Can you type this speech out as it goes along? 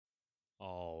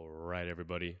All right,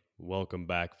 everybody. Welcome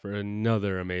back for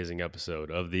another amazing episode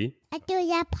of the I do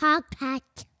that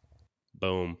podcast.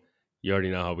 Boom. You already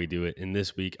know how we do it. And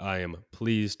this week, I am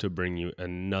pleased to bring you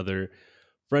another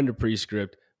friend of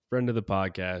Prescript, friend of the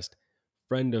podcast,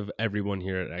 friend of everyone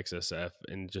here at XSF,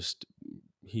 and just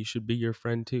he should be your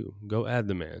friend too. Go add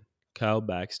the man, Kyle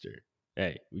Baxter.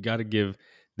 Hey, we got to give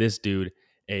this dude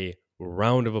a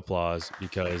round of applause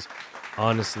because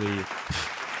honestly,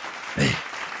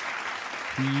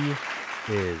 he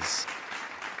is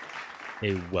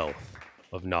a wealth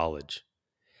of knowledge.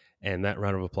 And that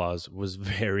round of applause was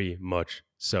very much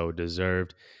so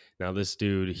deserved. Now, this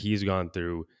dude, he's gone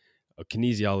through a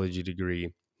kinesiology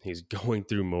degree. He's going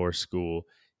through more school.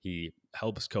 He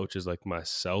helps coaches like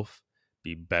myself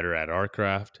be better at our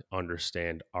craft,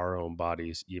 understand our own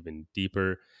bodies even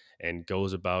deeper, and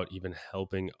goes about even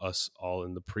helping us all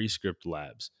in the Prescript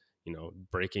labs,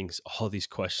 breaking all these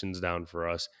questions down for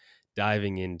us,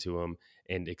 diving into them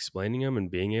and explaining them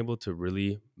and being able to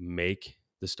really make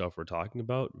the stuff we're talking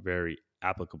about very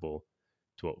applicable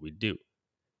to what we do.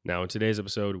 Now, in today's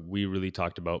episode, we really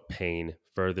talked about pain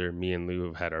further. Me and Lou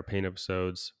have had our pain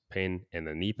episodes, pain and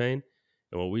the knee pain.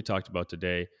 And what we talked about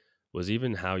today was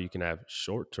even how you can have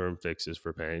short-term fixes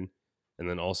for pain and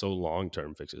then also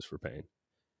long-term fixes for pain.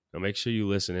 Now, make sure you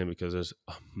listen in because there's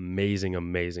amazing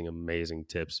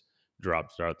tips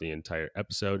dropped throughout the entire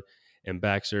episode. And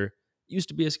Baxter used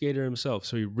to be a skater himself,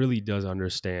 so he really does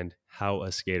understand how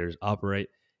us skaters operate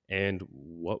and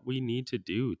what we need to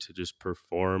do to just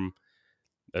perform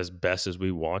as best as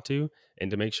we want to, and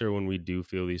to make sure when we do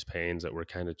feel these pains that we're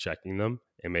kind of checking them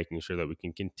and making sure that we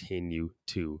can continue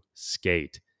to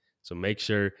skate. So make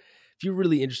sure if you're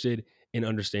really interested in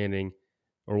understanding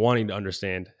or wanting to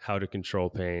understand how to control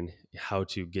pain, how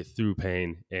to get through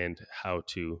pain, and how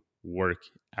to work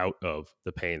out of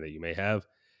the pain that you may have,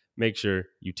 make sure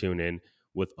you tune in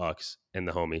with Ux and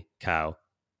the homie Kyle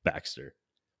Baxter.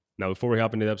 Now, before we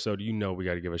hop into the episode, we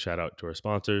got to give a shout out to our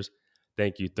sponsors.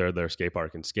 Thank you, Third Layer Skate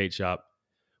Park and Skate Shop.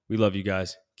 We love you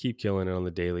guys. Keep killing it on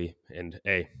the daily. And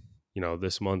hey,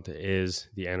 this month is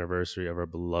the anniversary of our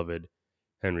beloved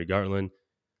Henry Gartland.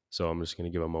 So I'm just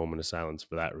going to give a moment of silence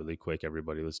for that really quick.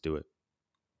 Everybody, let's do it.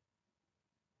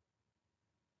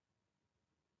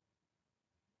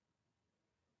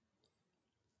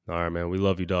 All right, man. We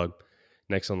love you, dog.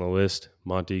 Next on the list,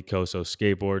 Monte Coso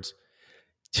Skateboards.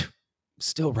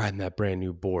 Still riding that brand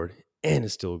new board, and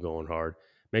it's still going hard.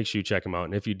 Make sure you check them out.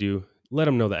 And if you do, let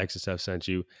them know that XSF sent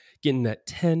you. Getting that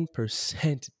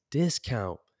 10%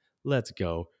 discount. Let's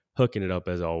go. Hooking it up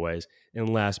as always. And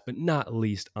last but not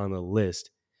least on the list,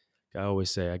 I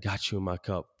always say, I got you in my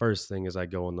cup. First thing as I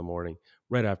go in the morning,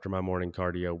 right after my morning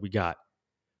cardio, we got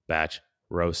Batch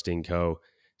Roasting Co.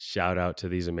 Shout out to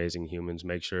these amazing humans.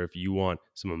 Make sure if you want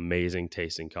some amazing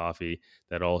tasting coffee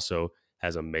that also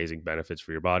has amazing benefits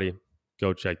for your body,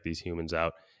 go check these humans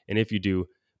out. And if you do,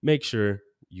 make sure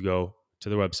you go to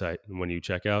the website, and when you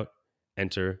check out,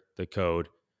 enter the code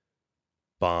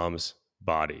BOMBS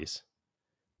BODIES.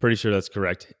 Pretty sure that's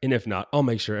correct. And if not, I'll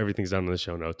make sure everything's down in the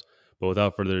show notes. But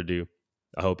without further ado,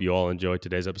 I hope you all enjoyed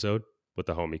today's episode with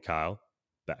the homie Kyle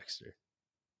Baxter.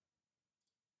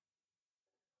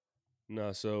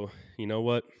 No, so you know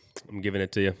what? I'm giving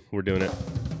it to you. We're doing it.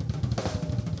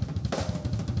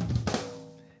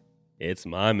 It's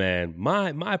my man,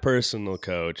 my personal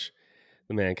coach,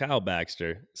 the man Kyle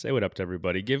Baxter. Say what up to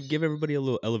everybody. Give everybody a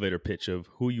little elevator pitch of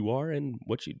who you are and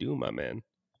what you do, my man.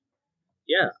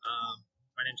 Yeah,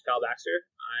 my name's Kyle Baxter.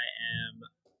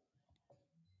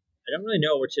 I don't really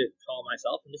know what to call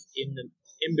myself. I'm just in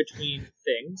between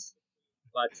things,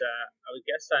 but I would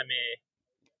guess I'm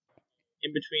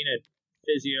in between a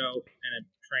physio and a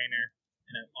trainer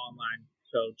and an online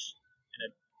coach and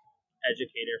an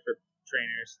educator for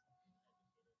trainers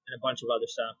and a bunch of other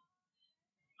stuff.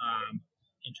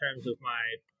 In terms of my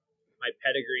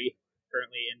pedigree,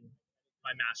 currently in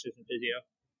my master's in physio,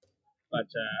 but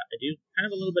I do kind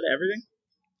of a little bit of everything.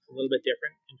 A little bit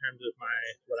different in terms of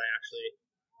what I actually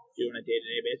do on a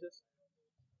day-to-day basis.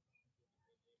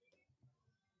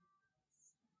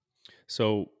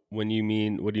 So what do you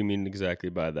mean exactly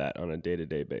by that on a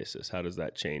day-to-day basis? How does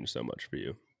that change so much for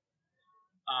you?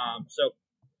 So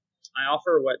I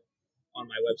offer what on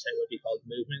my website would be called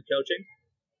movement coaching,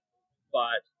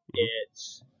 but it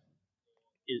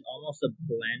is almost a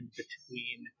blend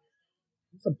between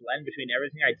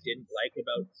everything I didn't like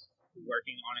about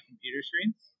working on a computer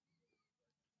screen.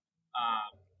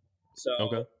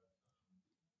 Okay.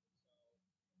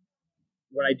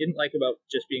 What I didn't like about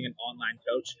just being an online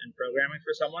coach and programming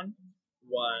for someone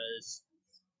was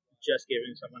just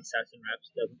giving someone sets and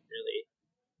reps doesn't really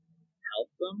help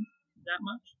them that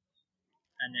much.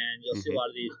 And then you'll see a lot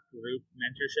of these group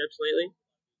mentorships lately,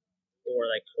 or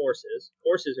like courses.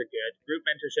 Courses are good. Group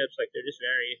mentorships, like they're just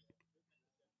very,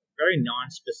 very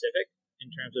non-specific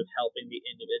in terms of helping the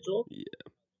individual. Yeah.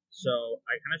 So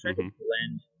I kind of try to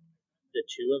blend the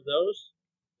two of those,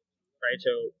 right?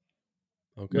 So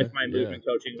with my movement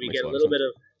coaching, we get a little bit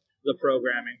of the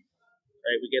programming,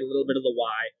 right? We get a little bit of the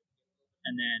why,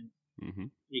 and then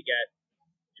we get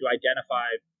to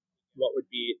identify what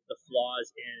would be the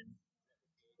flaws in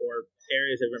or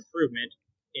areas of improvement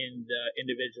in the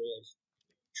individual's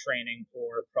training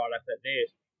or product that they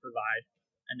provide,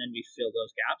 and then we fill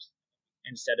those gaps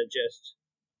instead of just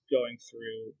going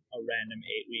through a random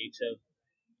 8 weeks of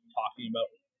talking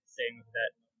about things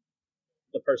that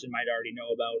the person might already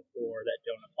know about or that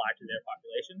don't apply to their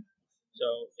population.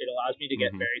 So it allows me to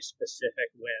get very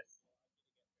specific with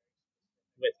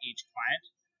each client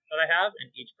that I have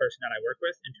and each person that I work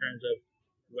with in terms of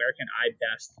where can I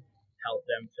best help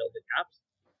them fill the gaps.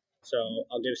 So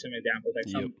I'll give some examples. Like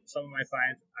some of my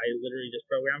clients, I literally just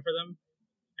program for them,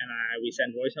 and we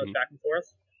send voice notes back and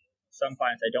forth. Some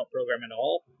clients I don't program at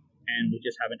all, and we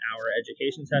just have an hour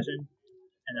education session,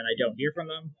 and then I don't hear from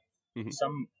them.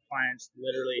 Some clients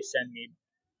literally send me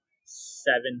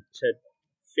 7 to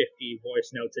 50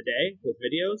 voice notes a day with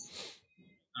videos,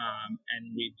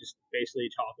 and we just basically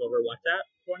talk over WhatsApp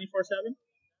 24/7.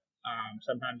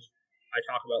 Sometimes I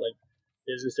talk about like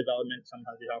business development.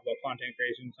 Sometimes we talk about content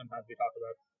creation. Sometimes we talk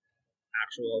about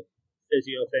actual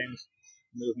physio things,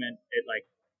 movement. It like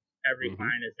every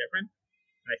client is different,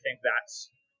 and I think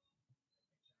that's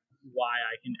why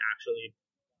I can actually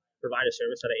provide a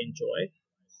service that I enjoy,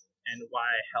 and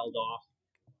why I held off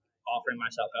offering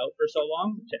myself out for so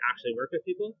long to actually work with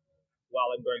people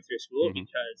while I'm going through school,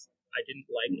 because I didn't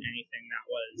like anything that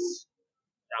was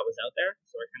out there.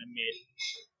 So I kind of made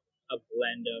a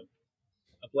blend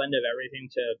of everything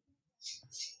to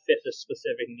fit the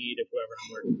specific need of whoever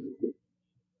I'm working with.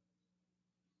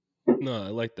 No, I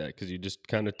like that, because you just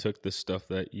kind of took the stuff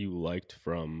that you liked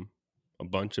from a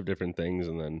bunch of different things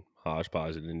and then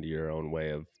hodgepodge it into your own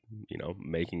way of,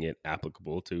 making it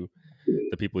applicable to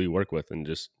the people you work with, and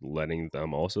just letting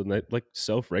them also, like,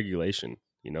 self-regulation,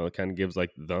 it kind of gives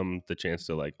like them the chance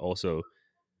to like also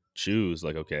choose,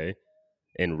 like, okay,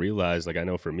 and realize, like, I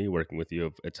know for me working with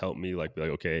you, it's helped me like be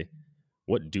like, okay,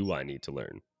 what do I need to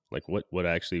learn? Like what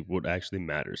actually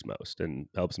matters most, and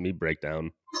helps me break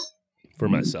down for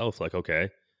myself, like, okay,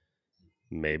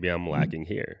 maybe I'm lacking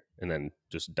here, and then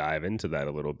just dive into that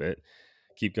a little bit,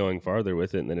 keep going farther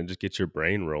with it, and then it just gets your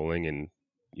brain rolling, and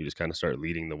you just kind of start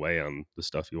leading the way on the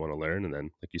stuff you want to learn, and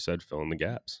then, like you said, fill in the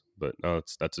gaps. But no,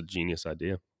 that's a genius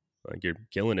idea. Like, you're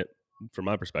killing it from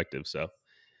my perspective, so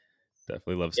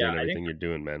definitely love seeing everything you're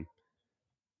doing, man.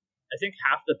 I think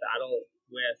half the battle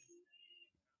with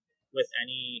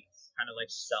any kind of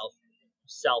like self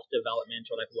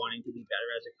development or like wanting to be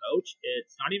better as a coach,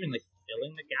 it's not even like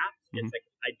filling the gaps, it's like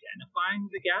identifying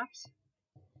the gaps.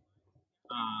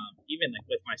 Even like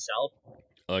with myself,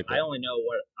 I only know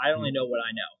what I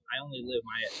know. I only live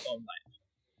my own life.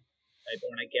 Right? But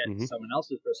when I get someone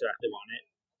else's perspective on it,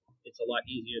 it's a lot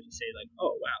easier to say like,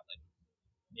 oh wow, like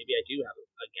maybe I do have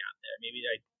a gap there. Maybe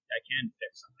I can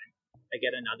fix something. I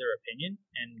get another opinion,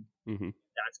 and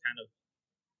that's kind of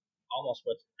almost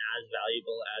what's as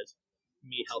valuable as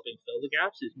me helping fill the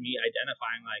gaps, is me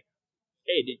identifying like,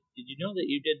 hey, did you know that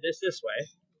you did this way?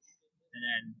 And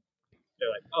then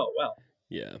they're like, oh well,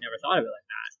 yeah, never thought of it like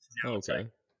that. Now it's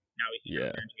like, now we can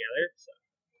learn together. So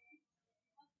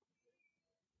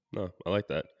no, I like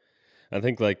that. I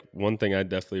think like one thing I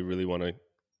definitely really want to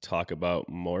talk about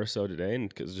more so today, and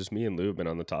because just me and Lou have been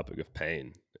on the topic of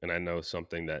pain, and I know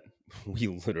something that we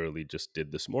literally just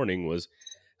did this morning was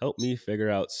help me figure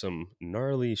out some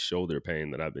gnarly shoulder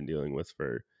pain that I've been dealing with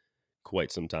for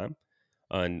quite some time.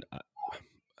 And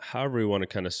however we want to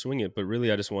kind of swing it, but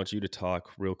really I just want you to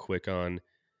talk real quick on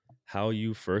how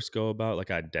you first go about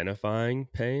like identifying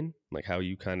pain, like how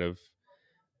you kind of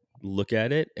look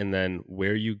at it, and then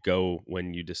where you go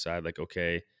when you decide like,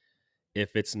 okay,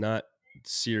 if it's not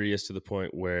serious to the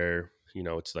point where,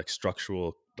 it's like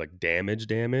structural, like damage,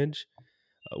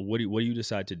 what do you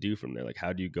decide to do from there? Like,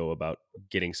 how do you go about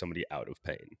getting somebody out of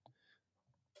pain?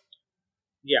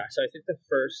 Yeah, so I think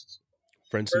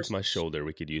for instance, my shoulder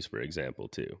we could use for example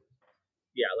too.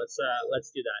 Yeah, let's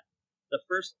do that. The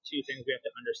first two things we have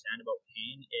to understand about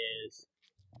pain is,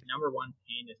 number one,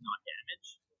 pain is not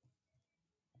damage.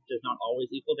 It does not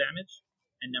always equal damage.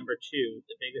 And number two,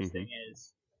 the biggest thing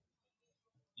is,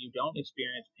 you don't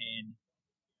experience pain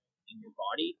in your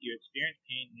body, you experience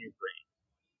pain in your brain.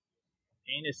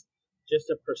 Pain is just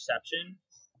a perception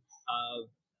of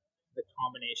the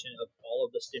combination of all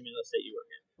of the stimulus that you were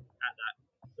in at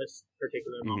this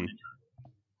particular moment in time,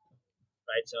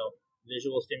 right? So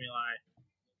visual stimuli,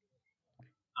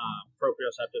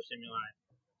 proprioceptive stimuli,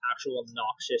 actual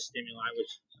noxious stimuli,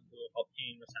 which some people call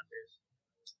pain receptors,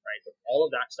 right? So all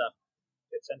of that stuff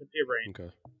gets sent up to your brain.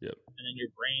 Okay. Yep. And then your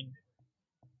brain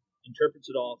interprets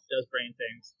it all, does brain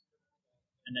things,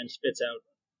 and then spits out,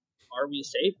 are we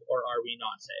safe or are we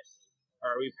not safe?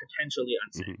 Or are we potentially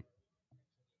unsafe?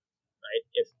 Right?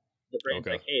 If the brain's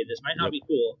like, hey, this might not be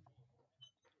cool,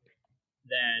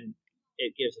 then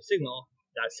it gives a signal.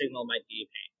 That signal might be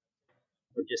pain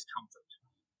or discomfort.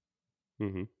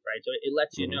 Right? So it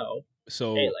lets you know,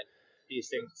 hey, like these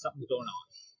things, something's going on.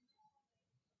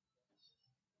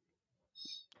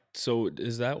 So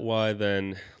is that why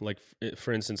then, like,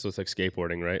 for instance, with like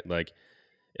skateboarding, right? Like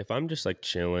if I'm just like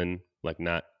chilling, like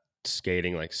not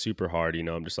skating like super hard, you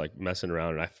know, I'm just like messing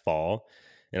around and I fall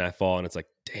and it's like,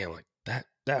 damn, like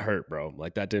that hurt, bro.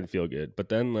 Like that didn't feel good. But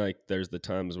then like there's the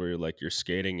times where you're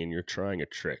skating and you're trying a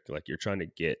trick, like you're trying to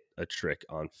get a trick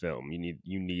on film.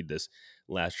 You need this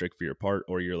last trick for your part,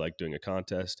 or you're like doing a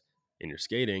contest and you're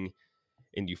skating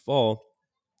and you fall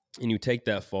and you take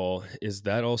that fall. Is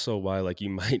that also why like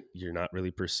you're not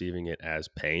really perceiving it as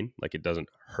pain? Like it doesn't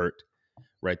hurt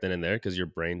right then and there because your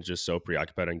brain's just so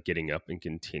preoccupied on getting up and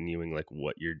continuing like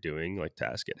what you're doing, like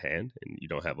task at hand, and you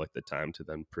don't have like the time to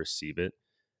then perceive it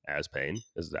as pain.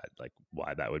 Is that like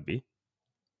why that would be?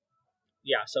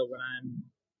 Yeah. So when I'm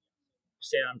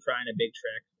trying a big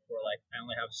trick, or like I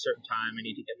only have a certain time, I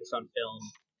need to get this on film,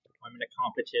 I'm in a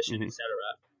competition, etc.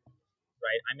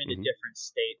 Right? I'm in a different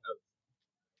state of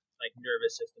like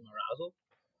nervous system arousal.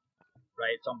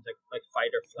 Right? It's almost like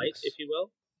fight or flight, if you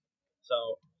will.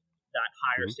 So that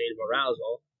higher state of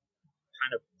arousal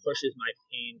kind of pushes my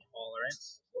pain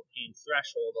tolerance or pain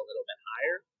threshold a little bit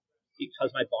higher,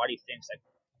 because my body thinks like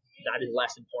that is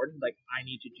less important. Like I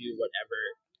need to do whatever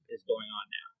is going on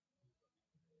now.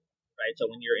 Right?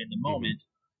 So when you're in the moment,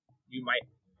 you might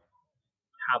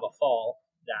have a fall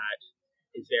that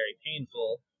is very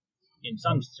painful in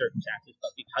some circumstances,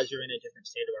 but because you're in a different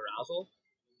state of arousal,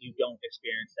 you don't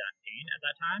experience that pain at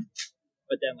that time.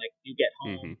 But then, like, you get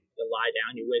home, you lie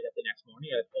down, you wake up the next morning,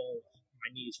 you're like, oh,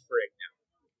 my knee's frigged now,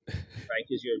 right?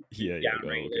 Because you're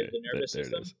down-regulated the nervous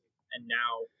system, and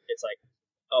now it's like,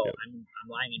 oh, I'm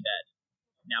lying in bed.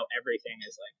 Now everything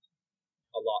is like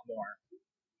a lot more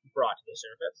brought to the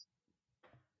surface.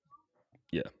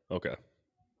 Yeah. Okay.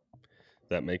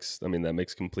 That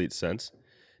makes complete sense.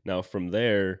 Now from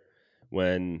there,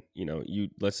 when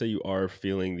let's say you are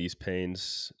feeling these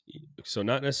pains, so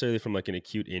not necessarily from like an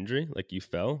acute injury, like you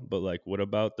fell, but like what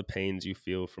about the pains you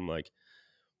feel from like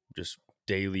just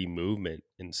daily movement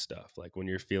and stuff? Like when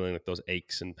you're feeling like those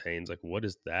aches and pains, like what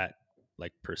is that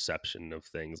like perception of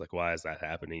things? Like why is that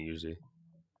happening usually?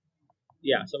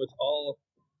 Yeah, so it's all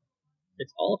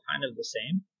kind of the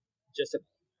same, just a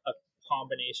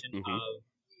combination of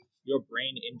your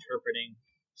brain interpreting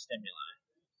stimuli.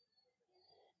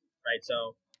 Right,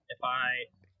 so if I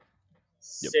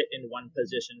sit in one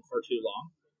position for too long,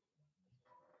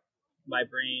 my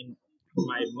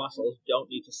muscles don't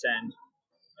need to send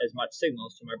as much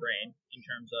signals to my brain in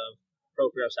terms of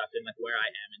proprioception, like where I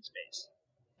am in space.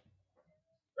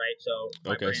 Right, so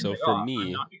my brain's so like, for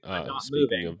me, I'm not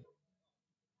speaking moving.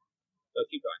 So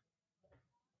keep going.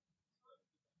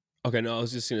 Okay, no, I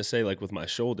was just gonna say, like with my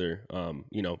shoulder,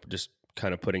 just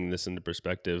kind of putting this into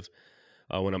perspective.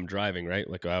 When I'm driving, right?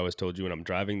 Like I always told you, when I'm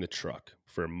driving the truck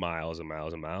for miles and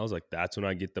miles and miles, like that's when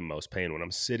I get the most pain, when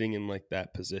I'm sitting in like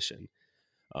that position.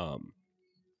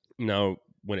 Now,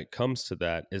 when it comes to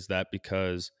that, is that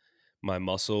because my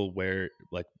muscle where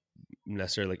like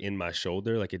necessarily like in my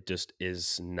shoulder, like it just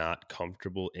is not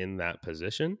comfortable in that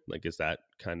position? Like, is that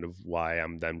kind of why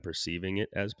I'm then perceiving it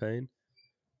as pain?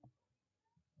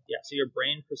 Yeah, so your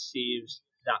brain perceives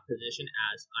that position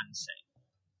as unsafe.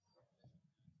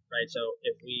 Right, so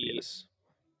if we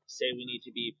say we need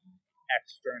to be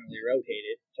externally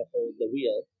rotated to hold the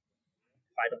wheel,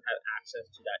 if I don't have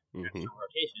access to that external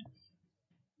rotation,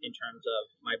 in terms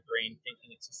of my brain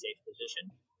thinking it's a safe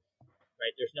position,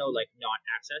 right? There's no like not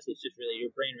access. It's just really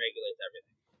your brain regulates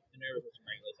everything. The nervous system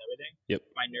regulates everything. Yep.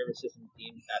 My nervous system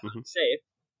deems that unsafe.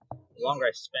 The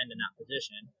longer I spend in that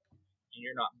position, and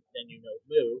you're not, then you know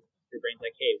move. Your brain's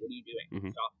like, hey, what are you doing?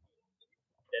 Stop.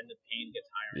 Then the pain gets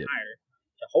higher and higher,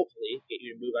 to hopefully get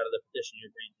you to move out of the position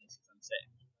your brain thinks is unsafe.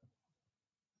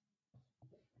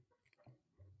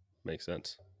 Makes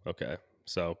sense. Okay.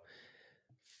 So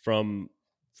from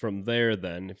there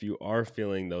then, if you are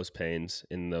feeling those pains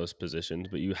in those positions,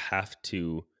 but you have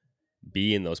to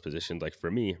be in those positions. Like for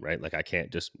me, right? Like I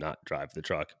can't just not drive the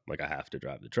truck. Like I have to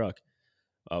drive the truck.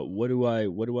 What do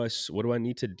I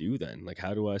need to do then? Like,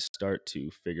 how do I start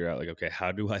to figure out like, okay,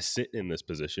 how do I sit in this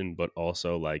position, but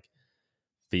also like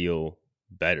feel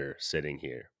better sitting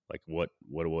here? Like, what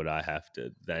would I have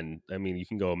to then? I mean, you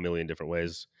can go a million different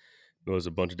ways. There's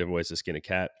a bunch of different ways to skin a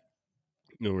cat.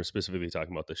 We're specifically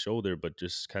talking about the shoulder, but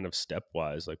just kind of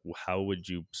stepwise, like, how would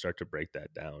you start to break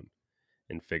that down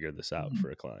and figure this out Mhm. for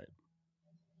a client?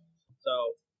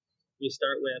 So we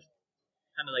start with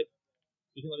kind of like,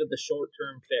 you can look at the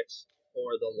short-term fix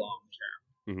or the long-term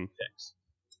Mm-hmm. fix,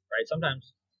 right?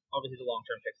 Sometimes, obviously, the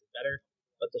long-term fix is better,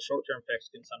 but the short-term fix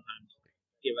can sometimes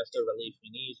give us the relief we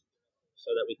need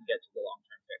so that we can get to the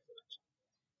long-term fix eventually,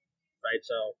 right?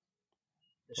 So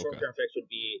the Okay. short-term fix would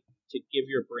be to give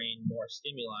your brain more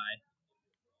stimuli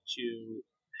to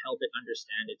help it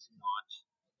understand it's not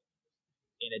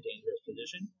in a dangerous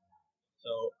position.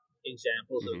 So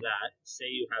examples of Mm-hmm. that, say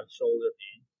you have shoulder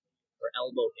pain or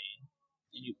elbow pain,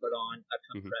 and you put on a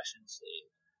Mm-hmm. compression sleeve,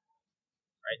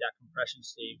 right? That compression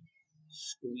sleeve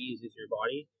squeezes your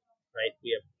body, right?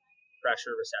 We have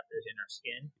pressure receptors in our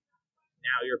skin.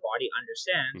 Now your body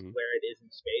understands Mm-hmm. where it is in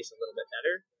space a little bit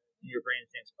better, and your brain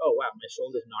thinks, oh, wow, my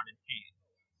shoulder's not in pain,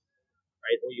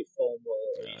 right? Or you foam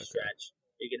roll, or you Okay. stretch,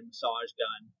 or you get a massage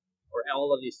gun, or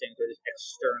all of these things are just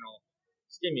external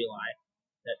stimuli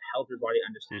that help your body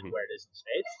understand Mm-hmm. where it is in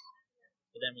space.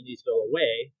 But then when these go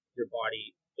away, your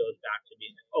body goes back to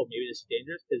being like, oh, maybe this is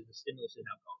dangerous because the stimulus is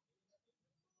now gone.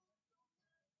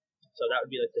 So that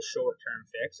would be like the short-term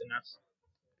fix, and that's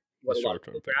what The a lot of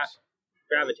short-term people fix.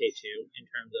 gravitate to in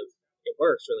terms of it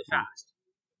works really Mm. fast.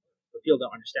 But people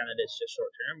don't understand that it's just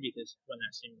short-term because when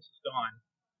that stimulus is gone,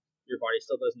 your body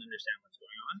still doesn't understand what's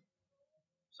going on.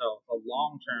 So a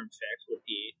long-term fix would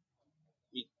be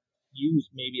we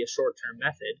use maybe a short-term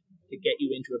method to get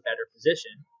you into a better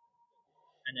position,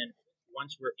 and then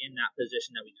once we're in that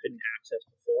position that we couldn't access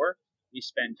before, we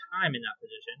spend time in that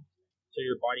position so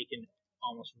your body can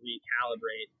almost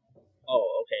recalibrate. Oh,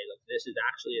 okay, look, this is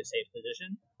actually a safe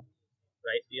position,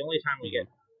 right? The only time we Mm-hmm.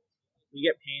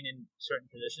 get pain in certain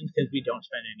positions because we don't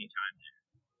spend any time there,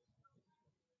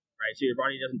 right? So your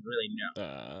body doesn't really know.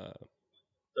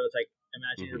 So it's like,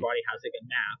 imagine your Mm-hmm. body has like a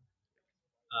map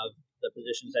of the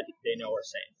positions that they know are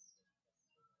safe,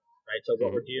 right? So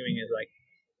what Mm-hmm. we're doing is like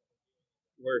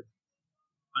we're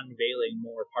unveiling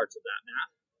more parts of that map.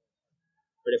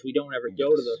 But if we don't ever go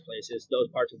to Yes. those places, those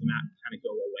parts of the map kind of go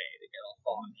away. They get all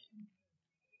foggy,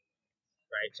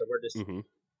 right? So we're just Mm-hmm.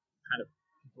 kind of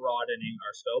broadening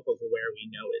our scope of where we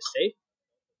know is safe.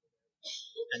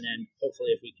 And then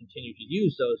hopefully if we continue to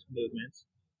use those movements,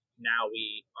 now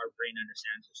our brain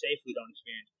understands we're safe, we don't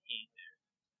experience pain there,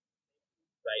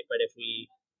 right? But if we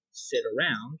sit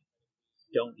around,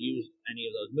 don't use any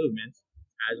of those movements,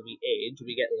 as we age,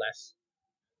 we get less.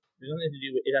 It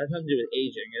has nothing to do with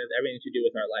aging. It has everything to do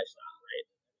with our lifestyle, right?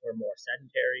 We're more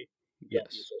sedentary. We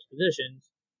don't use Yes. those positions.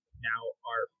 Now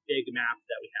our big map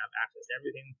that we have access to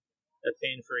everything that's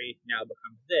pain-free now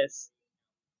becomes this,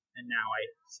 and now I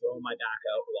throw my back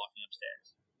out walking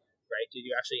upstairs, right? Did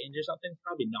you actually injure something?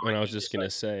 Probably not. And I was You just just gonna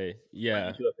like say, went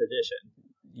yeah, into a position.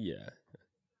 yeah,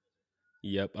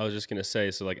 yep. I was just gonna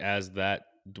say, so like as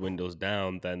that dwindles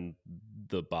down, then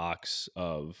the box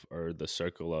of or the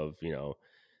circle of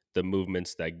the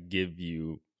movements that give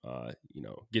you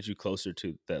get you closer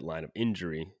to that line of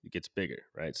injury, it gets bigger,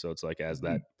 right? So it's like as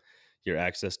that your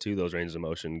access to those ranges of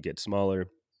motion gets smaller,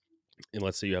 and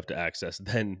let's say you have to access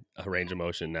then a range of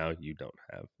motion now you don't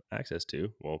have access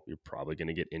to, well, you're probably going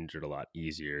to get injured a lot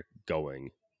easier going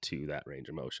to that range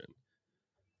of motion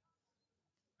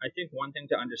I think one thing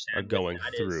to or understand with going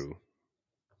that through.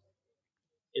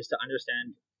 is to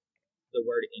understand the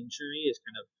word injury is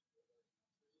kind of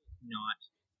not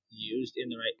used in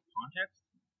the right context,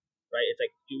 right? It's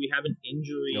like, do we have an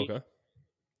injury Okay.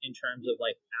 in terms of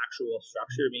like actual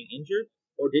structure being injured,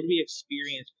 or did we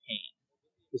experience pain?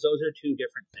 Because those are two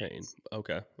different Pain. things,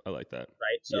 Okay, I like that.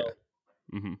 right? So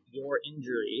Yeah. Mm-hmm. your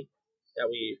injury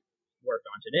that we worked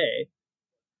on today,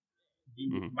 you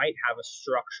Mm-hmm. might have a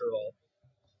structural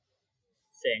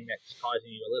thing that's causing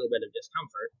you a little bit of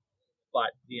discomfort,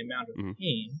 but the amount of Mhm.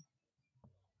 pain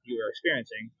you were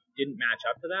experiencing didn't match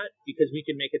up to that because we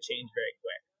could make a change very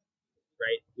quick,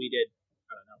 right? We did,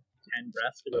 I don't know, 10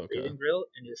 breaths of a Okay. breathing drill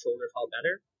and your shoulder felt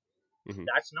better. Mhm.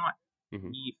 That's not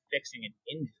Mhm. me fixing an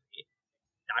injury.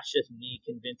 That's just me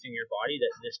convincing your body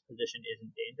that this position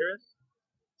isn't dangerous.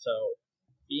 So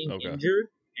being Okay.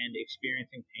 injured and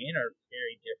experiencing pain are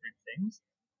very different things.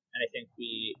 And I think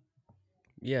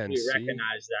Yeah, and we see,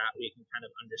 recognize that, we can kind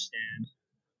of understand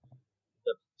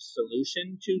the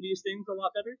solution to these things a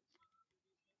lot better.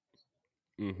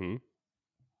 Mm-hmm.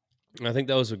 I think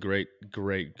that was a great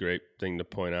thing to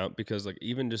point out because like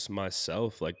even just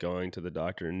myself, like going to the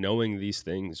doctor and knowing these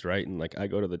things, right? And like I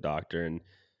go to the doctor and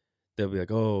they'll be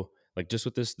like, oh, like just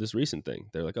with this recent thing,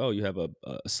 they're like, oh, you have a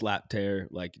slap tear,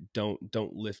 like don't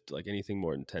lift like anything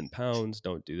more than 10 pounds,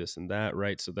 don't do this and that,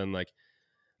 right? So then like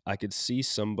I could see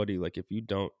somebody like if you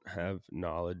don't have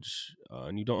knowledge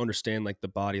and you don't understand like the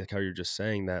body, like how you're just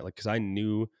saying that, like because I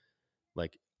knew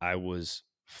like I was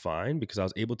fine because I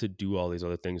was able to do all these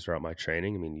other things throughout my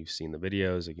training. I mean, you've seen the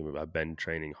videos, like I've been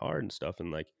training hard and stuff, and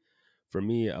like for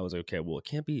me, I was like, okay, well, it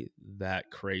can't be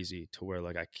that crazy to where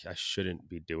like I shouldn't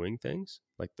be doing things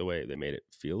like the way they made it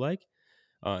feel like.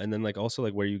 And then like also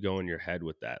like where you go in your head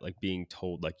with that, like being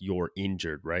told like you're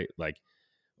injured, right? Like,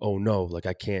 oh no, like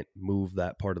I can't move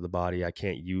that part of the body, I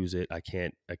can't use it, I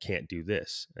can't do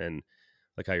this. And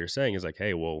like how you're saying is like,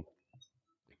 hey, well,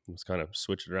 let's kind of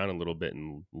switch it around a little bit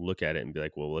and look at it and be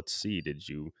like, well, let's see,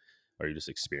 are you just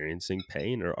experiencing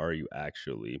pain or are you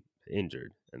actually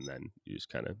injured? And then you just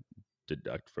kind of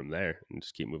deduct from there and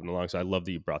just keep moving along. So I love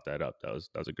that you brought that up. That was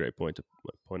a great point to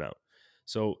point out.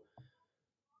 So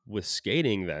with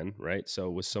skating then, right? So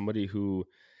with somebody who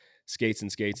skates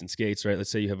and skates and skates, right?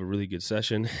 Let's say you have a really good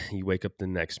session, you wake up the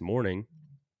next morning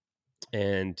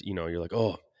and you're like,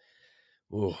 oh,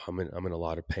 I'm in a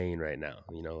lot of pain right now.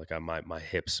 Like my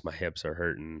hips are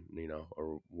hurting,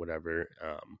 or whatever.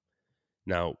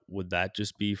 Now, would that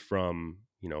just be from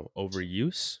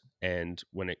overuse? And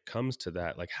when it comes to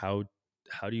that, like how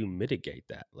do you mitigate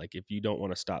that? Like if you don't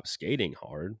want to stop skating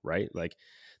hard, right? Like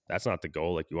that's not the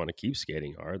goal. Like you want to keep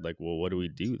skating hard. Like, well, what do we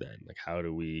do then? Like how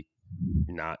do we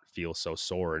not feel so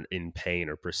sore and in pain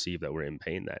or perceive that we're in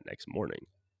pain that next morning?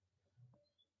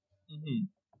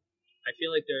 I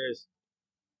feel like there's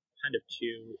kind of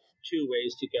two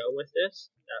ways to go with this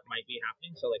that might be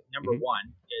happening. So like number Mm-hmm.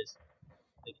 one is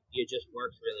like you just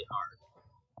worked really hard,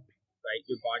 right?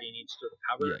 Your body needs to Yeah,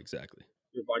 recover. exactly.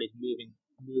 Your body's moving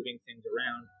things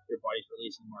around. Your body's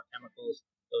releasing more chemicals.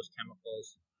 Those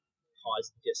chemicals cause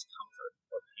discomfort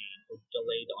or pain or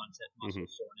delayed onset muscle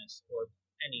Mm-hmm. soreness or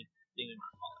anything you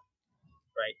want to call it,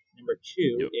 right? Number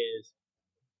two Yep. is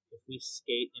if we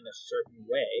skate in a certain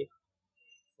way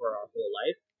for our whole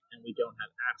life and we don't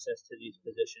have access to these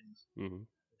positions Mm-hmm.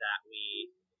 that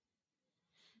we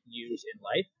use in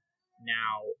life,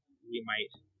 now we might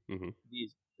Mm-hmm.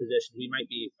 these positions we might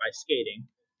be by skating,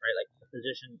 right? Like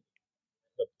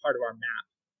the part of our map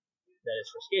that is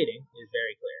for skating is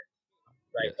very clear,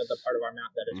 right? Yes. But the part of our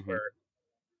map that is Mm-hmm. for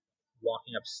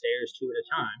walking up stairs two at a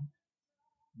time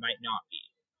might not be,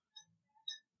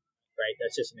 right?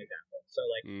 That's just an example. So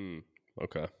like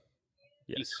Okay.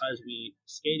 Yes. because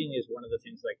skating is one of the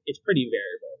things like it's pretty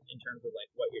variable in terms of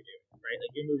like what you're doing, right?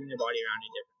 Like you're moving your body around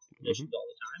in different positions all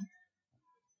the time.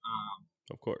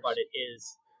 Of course. But it is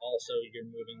also you're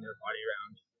moving your body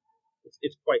around.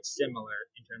 It's quite similar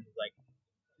in terms of like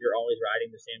you're always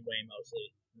riding the same way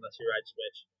mostly, unless you ride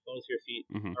switch. Both your feet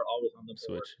Mm-hmm. are always on the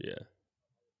board, Switch. Yeah.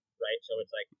 right? So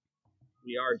it's like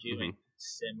we are doing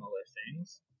similar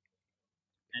things,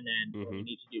 and then when we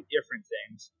need to do different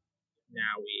things,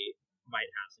 now we might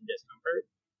have some discomfort.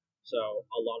 So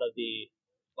a lot of the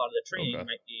training Okay.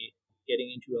 might be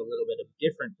getting into a little bit of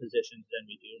different positions than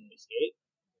we do when we skate,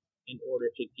 in order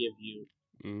to give you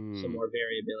some more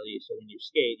variability. So when you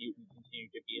skate, you can continue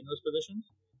to be in those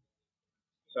positions.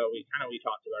 So we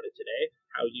talked about it today,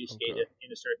 how you skate Okay. it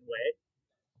in a certain way,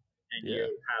 and Yeah.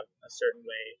 you have a certain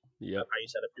way Yep. of how you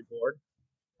set up your board,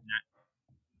 and that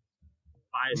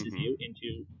biases you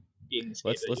into being the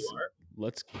skater that you are.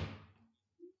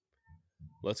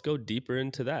 Let's go deeper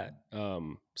into that.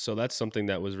 So that's something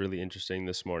that was really interesting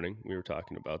this morning. We were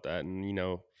talking about that,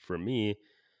 and for me,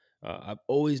 I've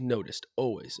always noticed,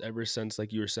 ever since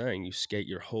like you were saying, you skate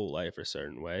your whole life a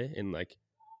certain way, and like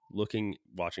watching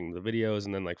the videos,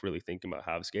 and then like really thinking about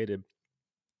how I've skated,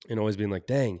 and always being like,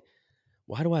 dang,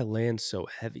 why do I land so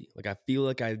heavy? Like I feel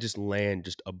like I just land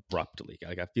just abruptly.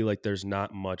 Like I feel like there's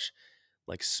not much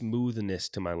like smoothness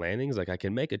to my landings. Like I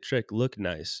can make a trick look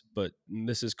nice, but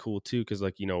this is cool too because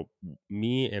like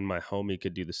me and my homie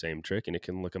could do the same trick and it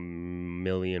can look a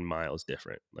million miles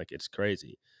different. Like it's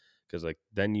crazy because like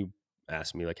then you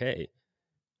ask me like, hey,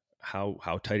 how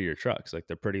tight are your trucks? Like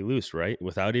they're pretty loose, right?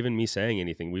 Without even me saying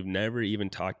anything. We've never even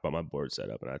talked about my board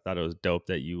setup, and I thought it was dope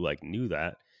that you like knew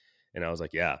that. And I was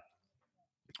like, yeah,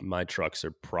 my trucks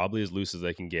are probably as loose as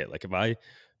they can get. Like if I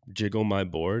jiggle my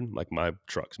board, like my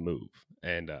trucks move.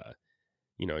 And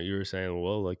you were saying,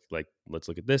 well, like let's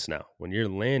look at this now. When you're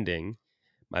landing,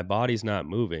 my body's not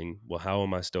moving. Well, how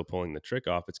am I still pulling the trick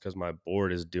off? It's because my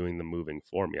board is doing the moving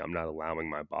for me. I'm not allowing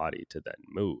my body to then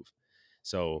move.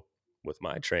 So with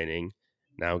my training,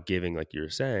 now giving, like you're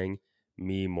saying,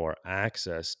 me more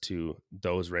access to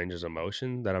those ranges of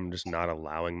motion that I'm just not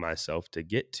allowing myself to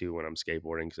get to when I'm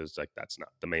skateboarding, because it's like that's not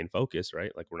the main focus,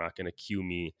 right? Like we're not going to cue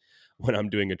me when I'm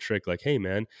doing a trick like, hey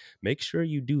man, make sure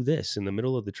you do this in the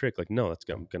middle of the trick. Like, no,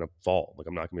 I'm going to fall. Like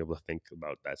I'm not going to be able to think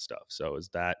about that stuff. So is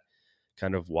that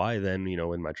kind of why then,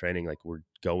 in my training, like we're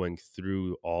going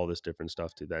through all this different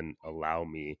stuff to then allow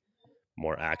me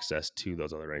more access to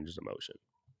those other ranges of motion?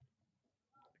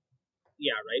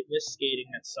 Yeah, right. With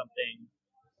skating, that's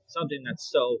something that's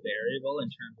so variable in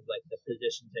terms of like the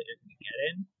positions that you're going to get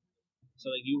in.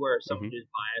 So like you were someone Mm-hmm. who's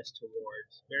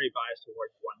very biased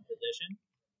towards one position,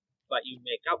 but you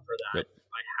make up for that Yep.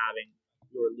 by having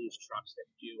your loose trucks that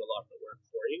do a lot of the work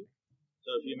for you.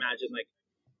 So if you imagine like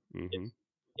Mm-hmm.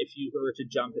 if you were to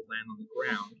jump and land on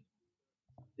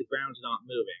the ground's not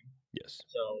moving. Yes.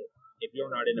 So if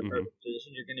you're not in a Mm-hmm. perfect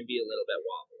position, you're going to be a little bit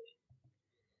wobbly,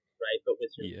 right? But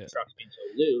with your Yeah. trucks being so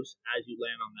loose, as you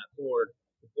land on that board,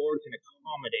 the board can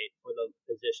accommodate for the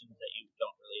positions that you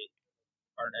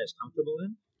aren't as comfortable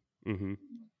in, Mm-hmm.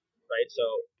 right? So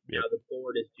Yep. now the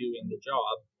board is doing the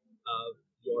job of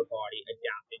your body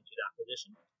adapting to that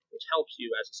position, which helps you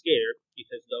as a skater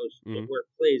because the Mm-hmm. work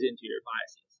plays into your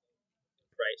biases,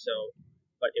 right? So,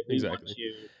 but if we want Exactly.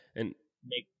 to And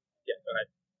go ahead.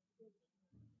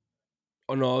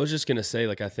 oh no, I was just gonna say,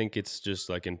 like, I think it's just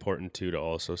like important too to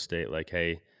also state, like,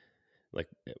 hey, like,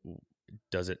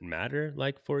 does it matter,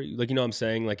 like, for you? Like, what I'm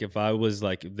saying, like, if I was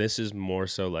like, this is more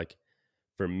so like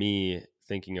for me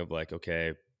thinking of like,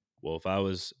 okay, well, if I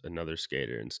was another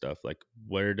skater and stuff, like,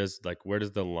 where does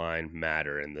the line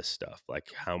matter in this stuff? Like,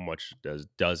 how much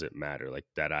does it matter, like,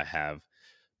 that I have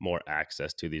more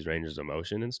access to these ranges of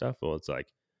motion and stuff? Well, it's like,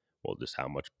 well, just how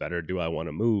much better do I want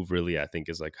to move, really, I think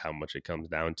is like how much it comes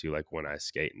down to, like, when I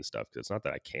skate and stuff. Because it's not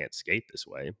that I can't skate this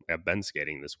way. I've been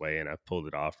skating this way and I've pulled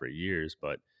it off for years,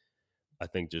 but I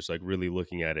think just like really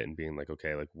looking at it and being like,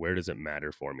 okay, like, where does it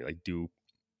matter for me? Like, do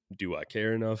I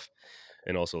care enough?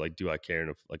 And also, like, do I care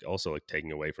enough? Like, also, like,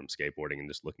 taking away from skateboarding and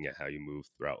just looking at how you move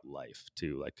throughout life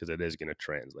too, like, because it is going to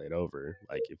translate over.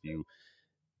 Like, if you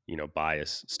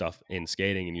bias stuff in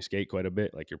skating and you skate quite a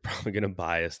bit, like, you're probably going to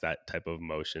bias that type of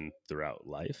motion throughout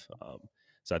life.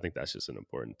 So I think that's just an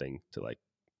important thing to like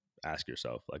ask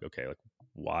yourself, like, okay, like,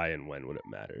 why and when would it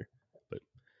matter? But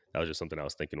that was just something I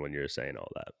was thinking when you were saying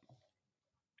all that.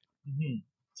 Mm-hmm.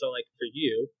 So like for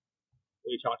you,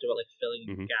 we talked about like filling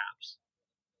in Mm-hmm. gaps,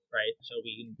 right? So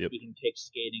Yep. we can take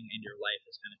skating and your life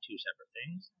as kind of two separate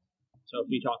things. So if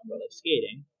we talk about like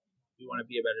skating, you want to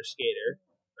be a better skater,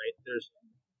 right? There's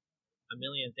a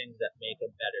million things that make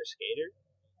a better skater,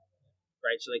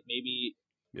 right? So like maybe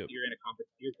Yep. you're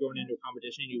going into a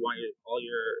competition and you want all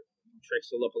your tricks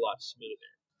to look a lot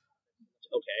smoother.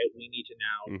 Okay, we need to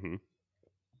now Mm-hmm.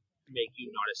 make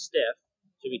you not as stiff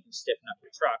so we can stiffen up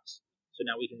your trucks. So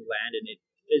now we can land and it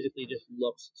physically just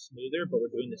looks smoother, but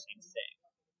we're doing the same thing,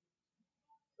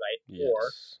 right?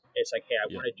 Or Yes. it's like, hey,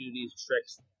 I Yep. want to do these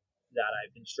tricks that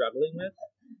I've been struggling with.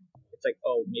 It's like,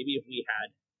 oh, maybe if we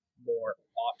had more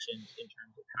options in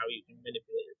terms of how you can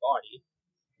manipulate your body,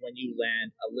 when you land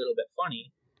a little bit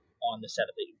funny on the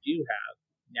setup that you do have,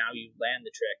 now you land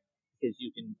the trick because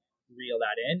you can reel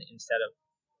that in instead of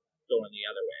going the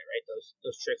other way, right?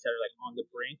 Those tricks that are like on the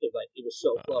brink of like it was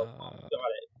so close,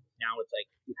 got it. Now it's like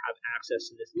you have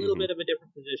access to this little Mm-hmm. bit of a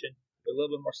different position, we're a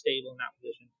little bit more stable in that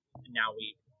position, and now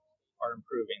we are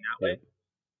improving that way. Yep.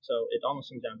 So it almost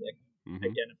comes down to like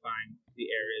Mm-hmm. identifying the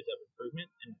areas of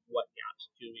improvement and what gaps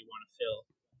do we want to fill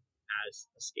as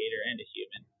a skater and a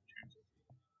human in terms of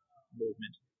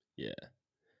movement. Yeah.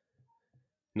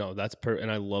 No, that's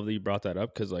and I love that you brought that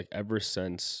up, because like ever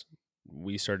since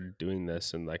we started doing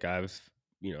this and like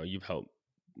you've helped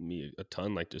me a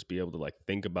ton, like just be able to like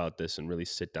think about this and really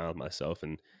sit down with myself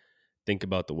and think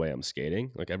about the way I'm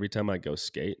skating. Like every time I go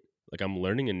skate, like I'm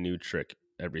learning a new trick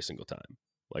every single time.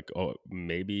 Like, oh,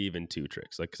 maybe even two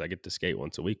tricks. Like, cause I get to skate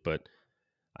once a week, but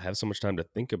I have so much time to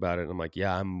think about it. And I'm like,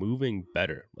 yeah, I'm moving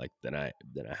better like than I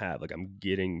have. Like I'm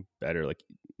getting better. Like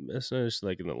it's not just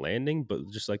like in the landing, but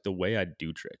just like the way I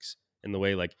do tricks and the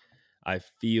way like I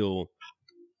feel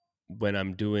when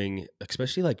I'm doing,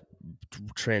 especially like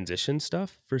transition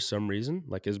stuff for some reason,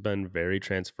 like has been very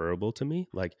transferable to me.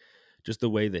 Like just the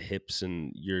way the hips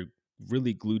and you're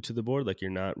really glued to the board. Like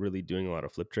you're not really doing a lot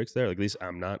of flip tricks there. Like at least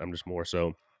I'm not. I'm just more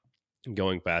so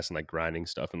going fast and like grinding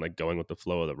stuff and like going with the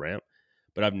flow of the ramp.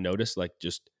 But I've noticed like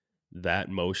just that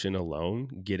motion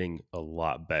alone getting a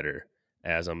lot better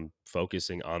as I'm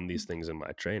focusing on these things in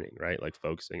my training, right? Like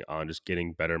focusing on just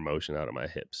getting better motion out of my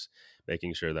hips,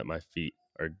 making sure that my feet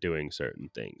are doing certain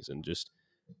things, and just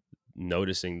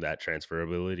noticing that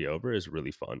transferability over is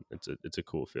really fun. It's a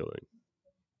cool feeling.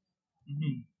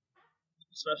 Mm-hmm.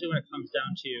 Especially when it comes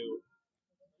down to,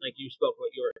 like you spoke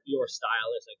about your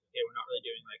style is like, okay, we're not really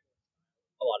doing like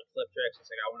a lot of flip tricks. It's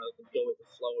like I want to go with the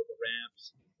flow of the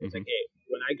ramps. It's like, hey,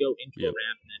 when I go into a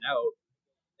ramp and then out,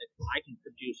 like I can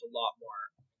produce a lot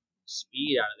more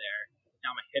speed out of there.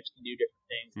 Now my hips can do different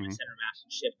things. My center mass can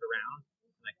shift around.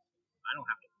 Like I don't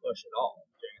have to push at all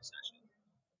during a session,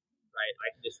 right?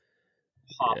 I can just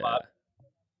hop up,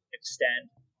 extend,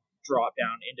 drop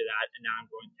down into that, and now I'm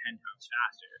going 10 times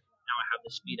faster. Now I have the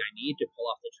speed I need to pull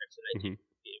off the tricks that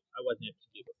I wasn't able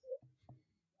to do before.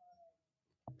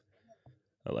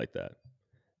 I like that.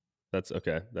 That's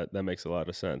okay. That makes a lot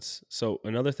of sense. So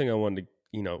another thing I wanted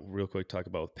to, real quick talk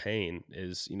about with pain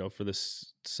is, for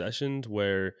this sessions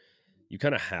where you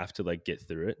kind of have to like get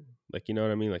through it. Like, you know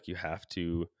what I mean? Like you have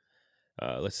to,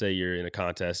 let's say you're in a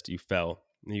contest, you fell,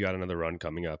 and you got another run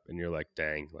coming up and you're like,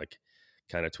 dang, like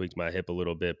kind of tweaked my hip a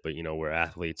little bit, but we're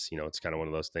athletes, it's kind of one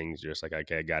of those things. You're just like,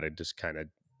 okay, I got to just kind of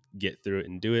get through it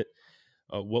and do it.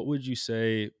 What would you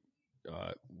say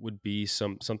would be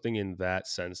something in that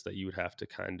sense that you would have to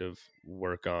kind of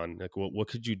work on? Like, what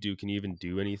could you do? Can you even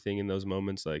do anything in those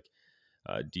moments? Like,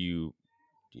 do you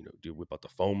whip out the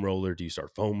foam roller? Do you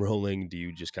start foam rolling? Do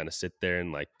you just kind of sit there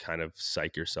and like kind of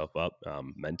psych yourself up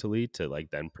mentally to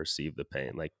like then perceive the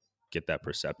pain, like get that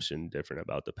perception different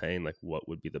about the pain? Like, what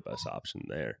would be the best option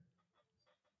there?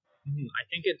 I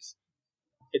think it's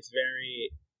very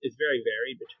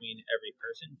varied between every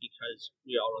person because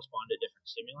we all respond to different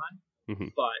stimuli.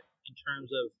 But in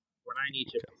terms of when I need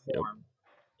to perform,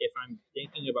 if I'm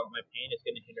thinking about my pain, it's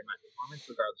going to hinder my performance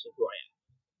regardless of who I am.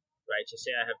 Right? So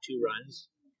say I have 2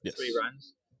 runs, 3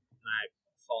 runs, and I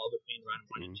fall between run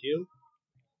 1 and 2.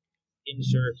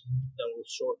 Insert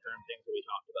those short-term things that we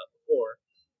talked about before.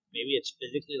 Maybe it's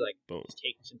physically like just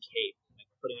taking some tape, like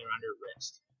putting it around your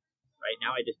wrist. Right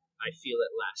now, I feel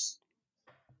it less,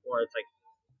 or it's like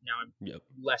now I'm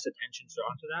less attention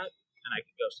drawn to that, and I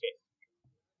can go skate.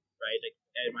 Right? Like,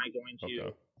 am I going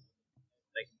to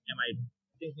like? Am I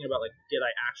thinking about like, did I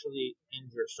actually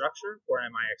injure structure, or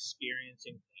am I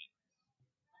experiencing pain?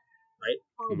 Right?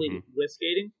 Probably with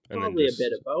skating, probably a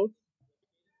bit of both.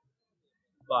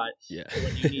 But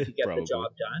when you need to get the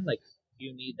job done, like you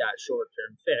need that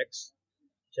short-term fix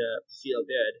to feel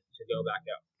good to go back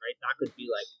out. Right? That could be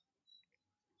like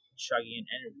chugging an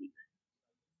energy drink.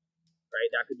 Right?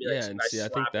 That could be like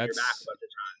slapping your back a bunch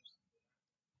of times.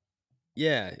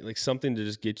 Yeah, like something to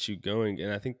just get you going.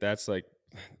 And I think that's like,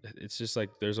 it's just like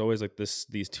there's always like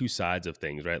these 2 sides of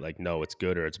things, right? Like, no, it's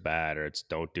good or it's bad, or it's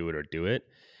don't do it or do it.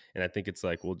 And I think it's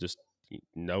like we'll just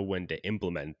know when to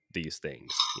implement these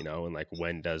things, and like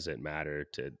when does it matter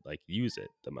to like use it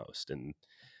the most. And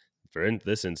for in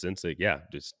this instance, like,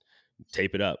 just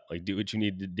tape it up, like do what you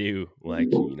need to do, like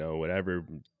whatever,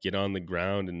 get on the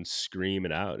ground and scream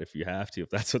it out if you have to, if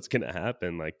that's what's gonna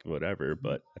happen, like whatever.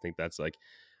 But I think that's like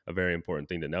a very important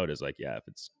thing to note is like, if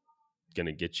it's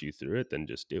gonna get you through it, then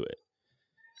just do it.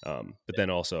 But then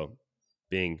also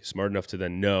being smart enough to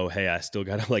then know, hey, I still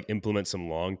gotta like implement some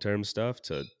long-term stuff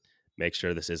to make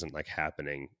sure this isn't like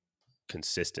happening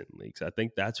consistently. Because I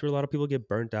think that's where a lot of people get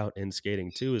burnt out in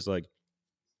skating too, is like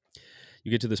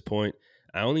you get to this point.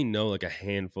 I only know like a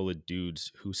handful of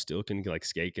dudes who still can like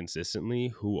skate consistently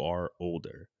who are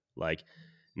older. Like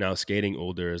now skating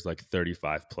older is like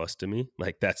 35 plus to me.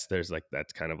 Like that's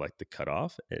kind of like the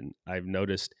cutoff. And I've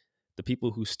noticed the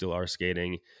people who still are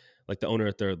skating, like the owner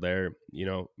at Third Lair,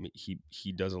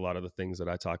 he does a lot of the things that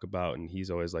I talk about, and he's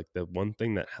always like the one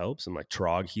thing that helps. And like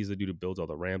Trog, he's the dude who builds all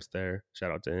the ramps there.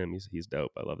 Shout out to him. He's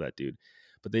dope. I love that dude.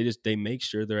 But they make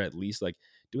sure they're at least like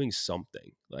doing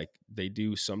something. Like they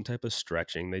do some type of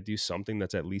stretching. They do something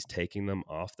that's at least taking them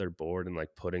off their board and like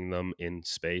putting them in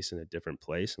space in a different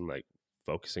place and like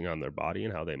focusing on their body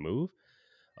and how they move.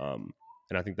 And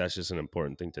I think that's just an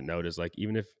important thing to note is like,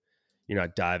 even if you're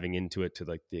not diving into it to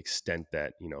like the extent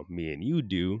that, me and you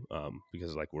do,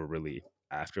 because like we're really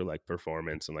after like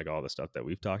performance and like all the stuff that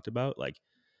we've talked about, like,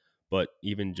 but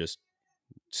even just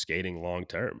skating long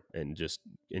term and just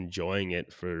enjoying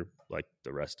it for like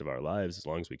the rest of our lives as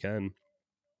long as we can.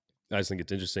 I just think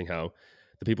it's interesting how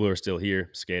the people who are still here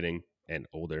skating and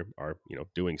older are,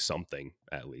 doing something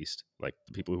at least. Like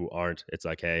the people who aren't, it's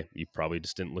like, hey, you probably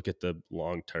just didn't look at the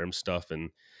long term stuff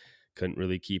and couldn't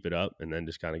really keep it up and then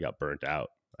just kind of got burnt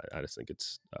out. I just think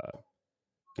it's a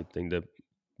good thing to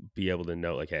be able to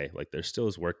know like, hey, like there still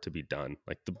is work to be done.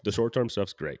 Like the short term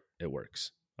stuff's great. It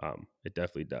works. It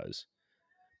definitely does.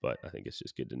 But I think it's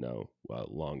just good to know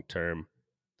long term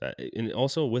that, and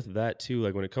also with that too,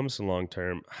 like when it comes to long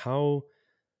term, how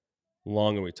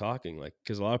long are we talking? Like,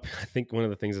 because a lot of I think one of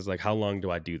the things is like, how long do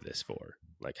I do this for?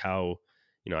 Like, how,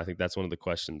 I think that's one of the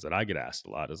questions that I get asked a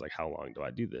lot is like, how long do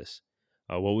I do this?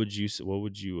 How would you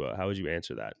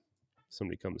answer that? If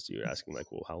somebody comes to you asking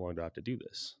like, well, how long do I have to do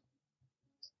this?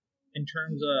 In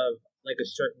terms of like a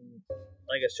certain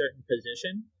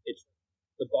position, it's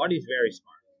the body's very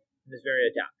smart and it's very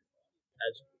adaptable,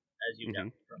 as you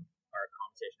know from our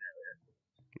conversation earlier,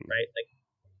 right? Like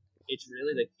it's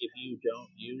really like if you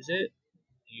don't use it,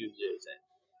 you lose it,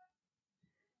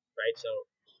 right? So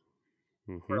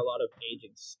for a lot of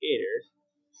aging skaters,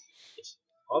 it's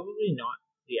probably not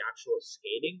the actual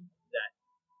skating that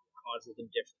causes them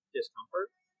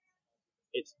discomfort.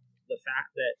 It's the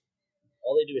fact that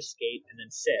all they do is skate and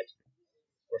then sit,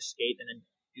 or skate and then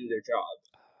do their job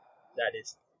that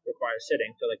is requires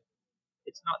sitting. So like,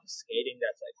 it's not the skating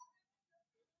that's like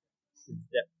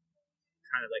that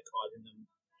kind of like causing them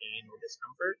pain or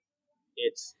discomfort.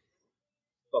 It's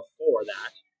before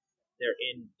that they're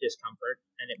in discomfort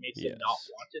and it makes them not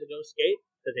want to go skate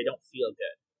because they don't feel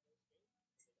good.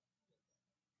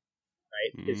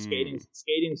 Right? Because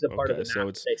skating's the part of the map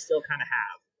that they still kind of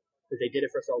have because they did it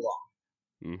for so long.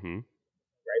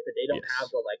 Right? But they don't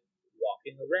have the like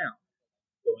walking around,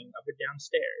 going up and down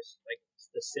stairs. Like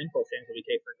the simple things that we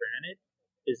take for granted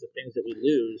is the things that we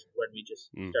lose when we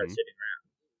just start sitting around.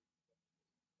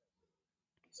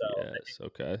 So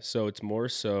okay. So it's more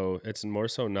so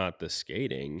not the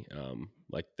skating.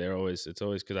 Like it's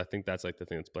always because I think that's like the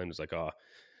thing that's blamed is like, oh,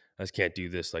 I just can't do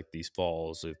this, like these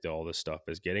falls, if all this stuff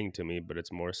is getting to me. But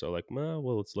it's more so like,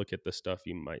 well, let's look at the stuff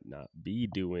you might not be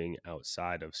doing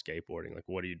outside of skateboarding. Like,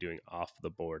 what are you doing off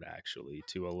the board actually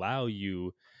to allow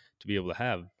you to be able to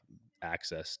have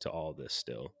access to all this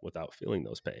still without feeling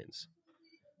those pains?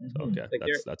 So, okay, like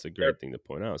that's a great thing to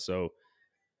point out. So,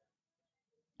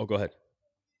 go ahead.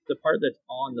 The part that's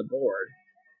on the board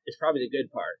is probably the good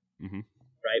part,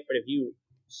 right? But if you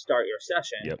start your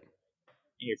session and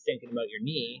you're thinking about your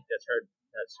knee that's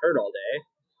hurt all day,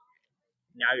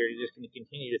 now you're just going to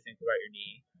continue to think about your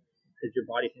knee because your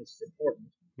body thinks it's important,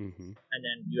 and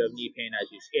then you have knee pain as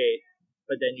you skate.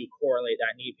 But then you correlate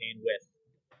that knee pain with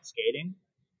skating,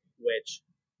 which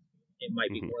it might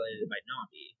be correlated, it might not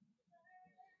be.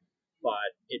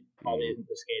 But it probably isn't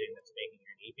the skating that's making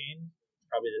your knee pain. It's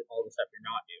probably all the stuff you're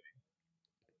not doing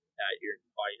that your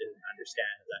body doesn't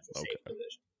understand that's a safe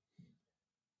position.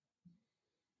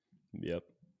 Yep.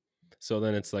 So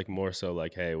then it's like more so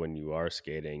like, hey, when you are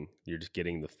skating, you're just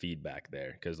getting the feedback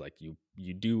there because like you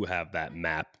do have that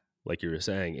map, like you were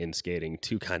saying, in skating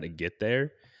to kind of get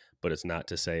there, but it's not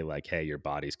to say like, hey, your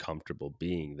body's comfortable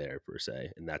being there per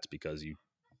se, and that's because you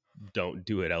don't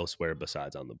do it elsewhere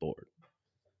besides on the board.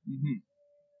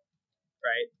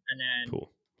 Right, and then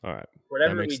cool. All right,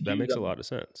 that makes a lot of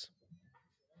sense.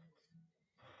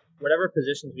 Whatever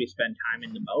positions we spend time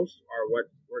in the most are what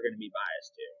we're going to be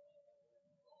biased to.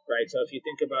 Right, so if you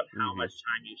think about how much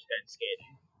time you spend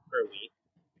skating per week,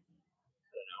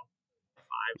 I don't know,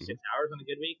 5-6 hours on a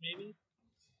good week, maybe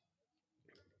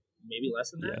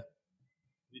less than that.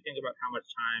 If you think about how much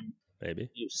time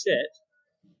you sit,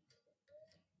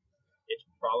 it's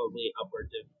probably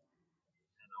upwards of 5,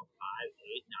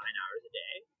 8, 9 hours a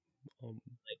day.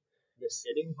 Like the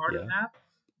sitting part of the map,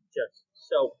 just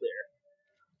so clear,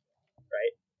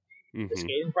 right? The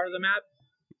skating part of the map,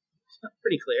 it's not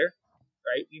pretty clear.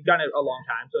 Right, you've done it a long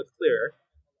time, so it's clearer.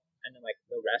 And then, like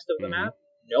the rest of the map,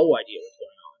 no idea what's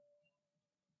going on.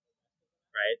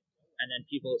 Right, and then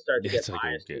people start to get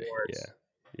biased towards,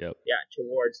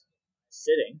 towards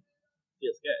sitting.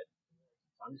 Feels good,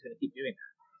 so I'm just going to keep doing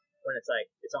that. When it's like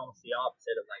it's almost the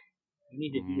opposite of like you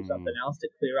need to do something else to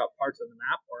clear up parts of the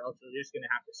map, or else you're just going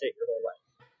to have to sit your whole life.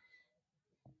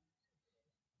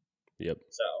 Yep.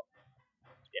 So,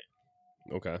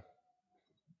 okay.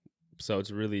 So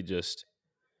it's really just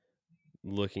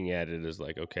looking at it as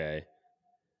like, okay,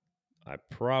 I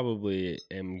probably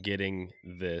am getting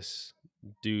this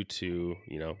due to,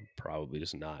 probably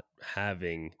just not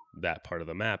having that part of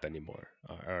the map anymore,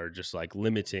 or just like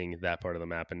limiting that part of the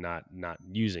map and not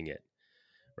using it.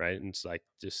 Right. And it's like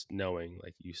just knowing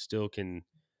like you still can,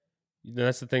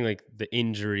 that's the thing, like the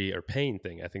injury or pain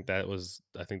thing. I think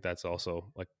that's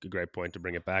also like a great point to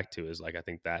bring it back to is like, I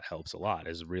think that helps a lot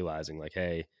is realizing like,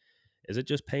 hey, is it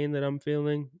just pain that I'm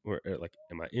feeling or like,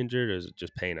 am I injured or is it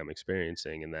just pain I'm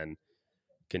experiencing? And then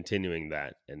continuing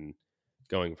that and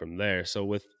going from there. So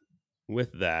with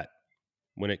that,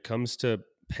 when it comes to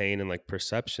pain and like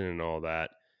perception and all that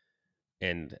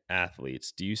and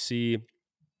athletes, do you see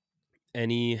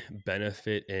any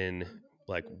benefit in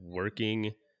like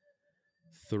working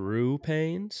through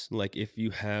pains? Like if you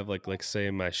have like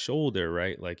say my shoulder,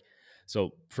 right? Like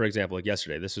So for example, like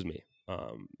yesterday, this was me.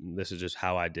 This is just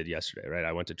how I did yesterday, right?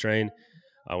 I went to train.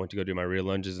 I went to go do my rear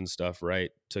lunges and stuff,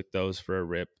 right? Took those for a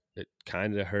rip. It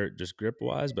kind of hurt just grip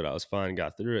wise, but I was fine,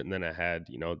 got through it. And then I had,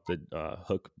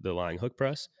 the lying hook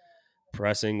press.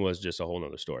 Pressing was just a whole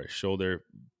nother story. Shoulder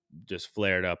just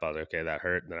flared up. I was like, okay, that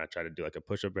hurt. And then I tried to do like a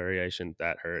push up variation.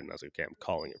 That hurt. And I was like, okay, I'm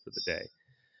calling it for the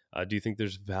day. Do you think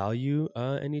there's value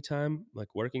anytime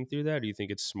like working through that? Or do you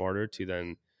think it's smarter to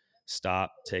then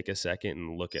stop, take a second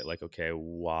and look at like, okay,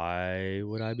 why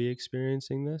would I be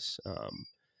experiencing this?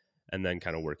 And then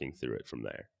kind of working through it from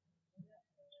there.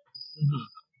 Mm-hmm.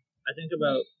 I think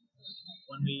about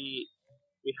when we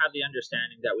have the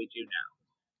understanding that we do now,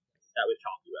 that we've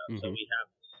talked about. Mm-hmm. So we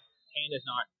have pain is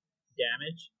not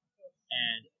damage,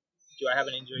 and do I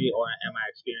have an injury or am I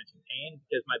experiencing pain?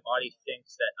 Because my body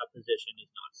thinks that a position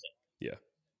is not safe. Yeah.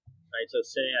 Right. So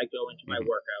say I go into my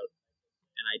workout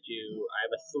and I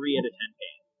have a 3 out of 10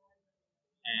 pain,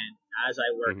 and as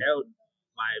I work out,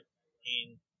 my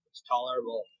pain is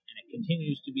tolerable and it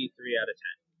continues to be 3 out of 10.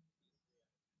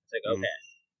 It's like, okay,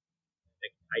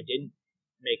 like I didn't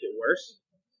make it worse.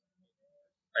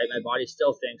 Right, my body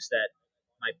still thinks that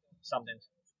something's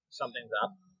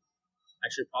up. I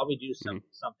should probably do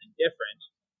something different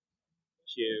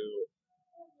to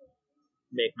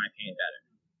make my pain better.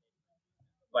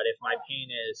 But if my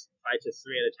pain is 5 to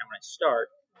 3 out of 10 when I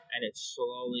start, and it's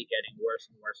slowly getting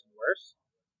worse and worse and worse,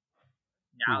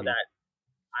 now that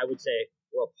I would say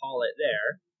we'll call it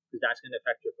there, because that's going to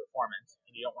affect your performance,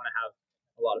 and you don't want to have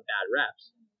a lot of bad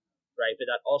reps, right?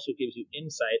 But that also gives you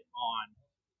insight on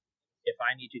if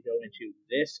I need to go into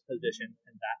this position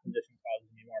and that position causes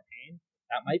me more pain,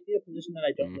 that might be a position that I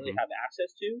don't really have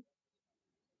access to,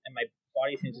 and my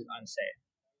body thinks is unsafe.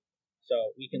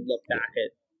 So we can look back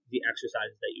at the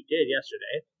exercises that you did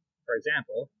yesterday. For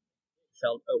example,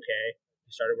 felt okay.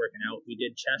 We started working out. We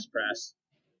did chest press,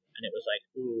 and it was like,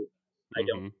 ooh,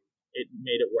 it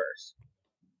made it worse.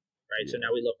 Right? Yeah. So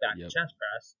now we look back at chest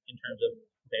press in terms of,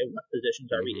 okay, what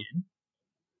positions are we in?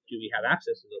 Do we have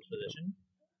access to those positions?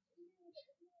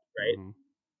 Right?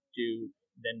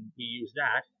 Then we use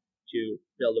that to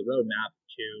build a roadmap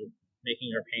to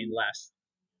making your pain less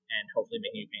and hopefully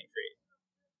making you pain free.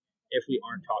 If we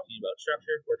aren't talking about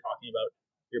structure, we're talking about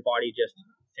your body just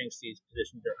thinks these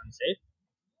positions are unsafe.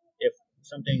 If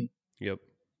something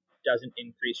doesn't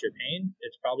increase your pain,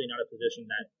 it's probably not a position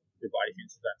that your body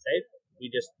thinks is unsafe.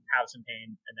 We just have some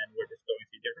pain and then we're just going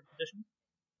through different positions.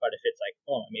 But if it's like,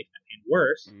 oh, it makes my pain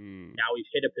worse, now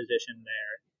we've hit a position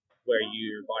there where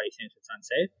your body thinks it's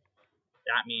unsafe,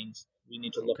 that means we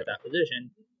need to look at that position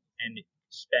and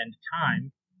spend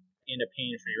time in a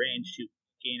pain-free range to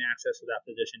gain access to that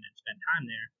position and spend time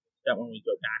there, so that when we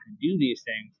go back and do these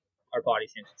things, our body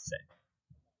thinks it's safe.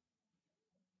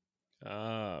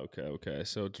 Okay.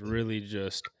 So it's really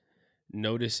just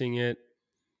noticing it,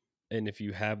 and if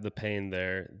you have the pain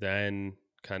there, then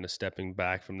kind of stepping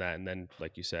back from that, and then,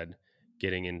 like you said,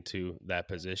 getting into that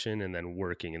position and then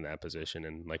working in that position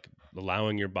and like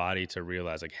allowing your body to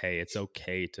realize like, hey, it's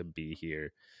okay to be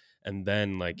here. And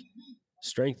then like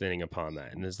strengthening upon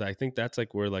that. And I think that's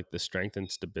like where like the strength and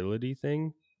stability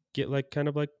thing get like kind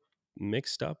of like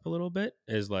mixed up a little bit,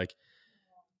 is like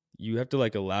you have to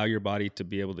like allow your body to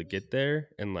be able to get there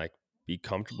and like be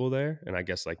comfortable there. And I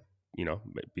guess like,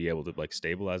 be able to like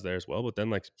stabilize there as well, but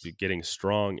then like getting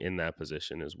strong in that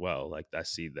position as well. Like I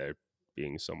see there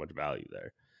being so much value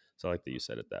there. So I like that you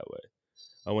said it that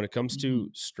way. When it comes to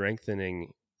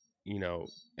strengthening,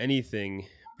 anything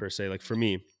per se, like for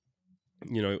me,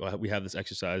 we have this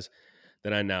exercise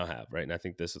that I now have, right? And I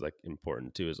think this is like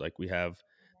important too, is like we have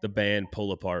the band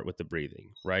pull apart with the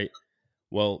breathing, right?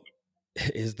 Well,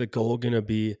 is the goal going to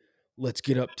be, let's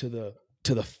get up to the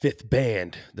 5th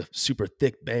band, the super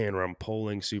thick band where I'm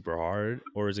pulling super hard?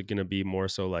 Or is it going to be more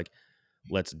so like,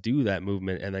 let's do that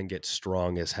movement and then get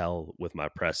strong as hell with my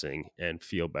pressing and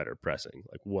feel better pressing?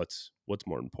 Like what's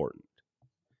more important?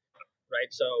 Right.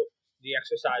 So the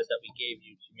exercise that we gave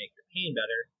you to make your pain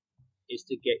better is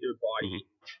to get your body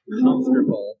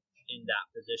comfortable in that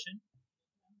position.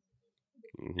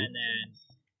 And then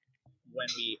when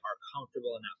we are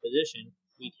comfortable in that position,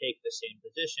 we take the same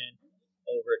position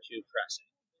over to pressing.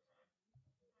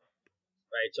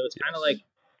 Right. So it's kind of like,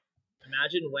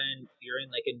 imagine when you're in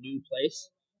like a new place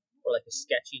or like a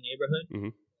sketchy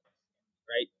neighborhood,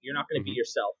 right? You're not going to be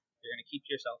yourself. You're going to keep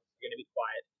to yourself. You're going to be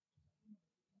quiet,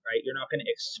 right? You're not going to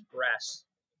express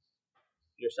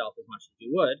yourself as much as you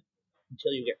would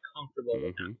until you get comfortable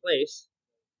with that place.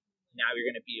 Now you're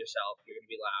going to be yourself. You're going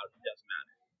to be loud. It doesn't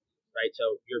matter, right?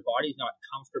 So your body's not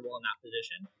comfortable in that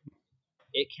position.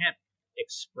 It can't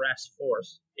express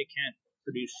force. It can't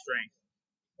produce strength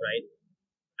right,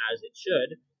 as it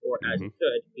should or as it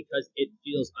could, because it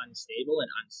feels unstable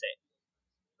and unsafe,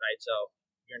 right? So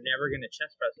you're never going to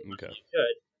chest press as much as you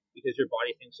could because your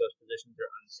body thinks those positions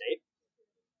are unsafe,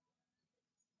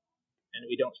 and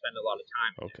we don't spend a lot of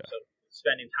time in there. So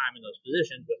spending time in those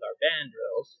positions with our band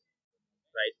drills,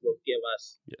 right, will give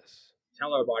us,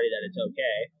 tell our body that it's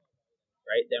okay,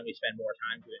 right? Then we spend more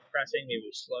time doing pressing. Maybe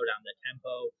we slow down the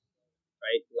tempo,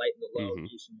 right? Lighten the load,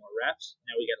 do some more reps.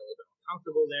 Now we get a little bit more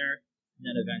comfortable there. And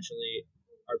then eventually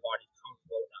our body's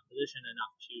comfortable in that position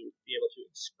enough to be able to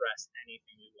express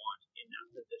anything we want in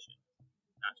that position.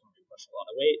 That's when we push a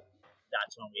lot of weight.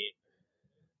 That's when we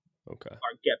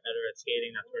get better at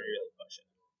skating. That's where we really push it.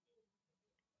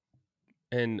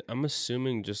 And I'm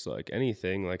assuming just like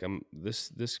anything, like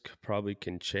this probably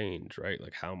can change, right?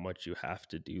 Like how much you have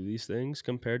to do these things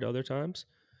compared to other times.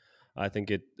 I think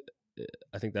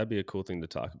that'd be a cool thing to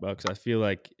talk about, because I feel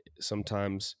like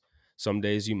sometimes some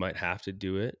days you might have to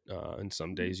do it, and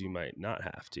some days you might not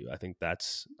have to. I think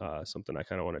that's something I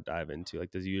kind of want to dive into.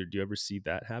 Like, do you ever see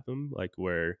that happen? Like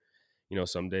where,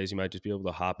 some days you might just be able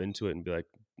to hop into it and be like,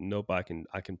 nope, I can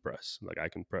press. Like I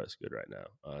can press good right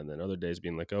now. And then other days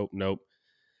being like, oh, nope.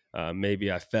 Maybe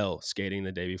I fell skating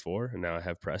the day before and now I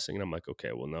have pressing and I'm like,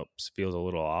 okay, well, nope, feels a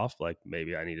little off. Like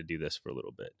maybe I need to do this for a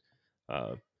little bit.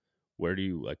 Where do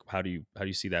you how do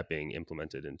you see that being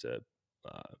implemented into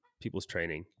people's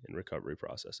training and recovery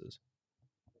processes?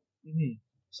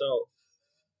 So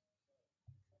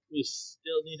we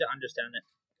still need to understand that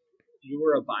you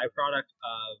were a byproduct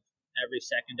of every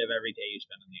second of every day you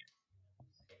spend on the earth,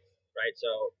 right?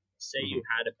 So say you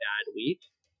had a bad week,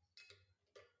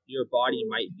 your body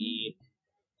might be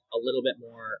a little bit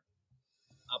more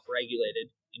upregulated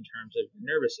in terms of your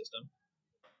nervous system,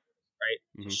 right?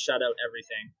 To shut out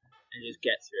everything and just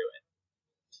get through it.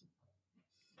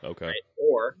 Okay. Right?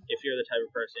 Or if you're the type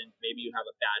of person, maybe you have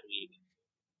a bad week,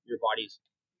 your body's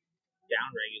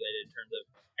downregulated in terms of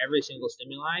every single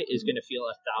stimuli is going to feel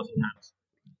 1,000 times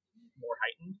more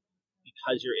heightened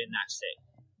because you're in that state.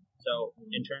 So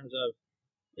in terms of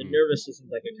the nervous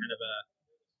system, like a kind of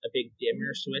a big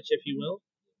dimmer switch, if you will,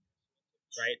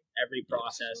 right? Every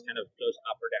process kind of goes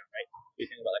up or down, right? You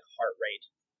think about like heart rate,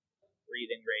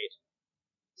 breathing rate,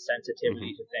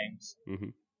 sensitivity to things,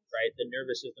 right? The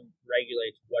nervous system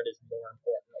regulates what is more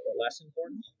important or less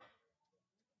important.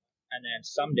 And then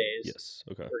some days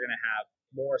we're going to have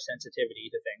more sensitivity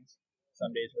to things.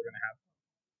 Some days we're going to have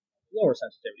lower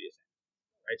sensitivity to things,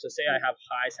 right? So say I have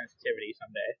high sensitivity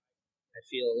someday, I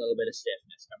feel a little bit of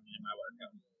stiffness coming into my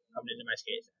workout, coming into my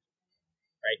skate set,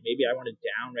 right? Maybe I want to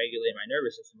down-regulate my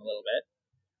nervous system a little bit.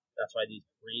 That's why these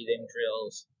breathing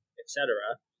drills, etc.,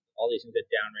 all these things that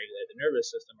down-regulate the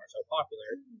nervous system are so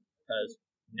popular, because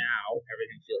now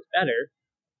everything feels better,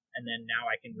 and then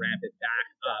now I can ramp it back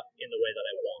up in the way that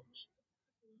I want,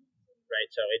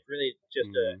 right? So it's really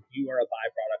just you are a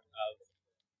byproduct of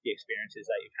the experiences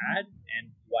that you've had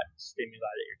and what stimuli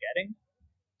that you're getting.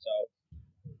 So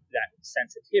that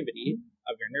sensitivity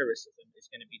of your nervous system is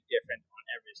going to be different on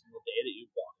every single day that you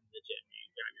walk into the gym and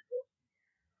you grab your board.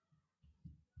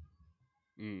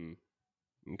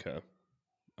 Okay.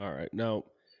 All right. Now,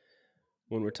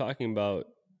 when we're talking about,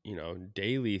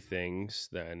 daily things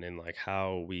then, and like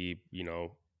how we,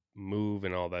 move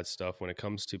and all that stuff when it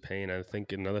comes to pain, I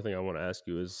think another thing I want to ask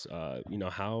you is,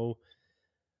 how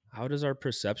does our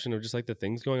perception of just like the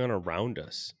things going on around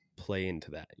us play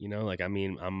into that? Like, I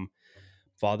mean, I'm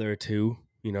father of two,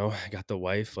 I got the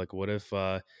wife. Like, what if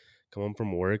come home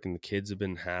from work and the kids have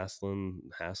been hassling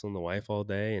the wife all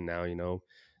day, and now,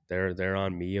 they're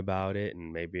on me about it,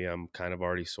 and maybe I'm kind of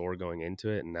already sore going into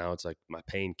it, and now it's like my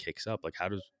pain kicks up. Like, how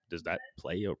does that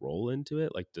play a role into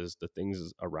it? Like, does the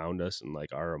things around us and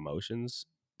like our emotions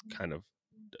kind of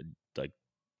like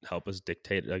help us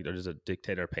dictate, like, or does it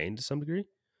dictate our pain to some degree?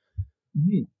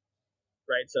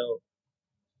 Right. So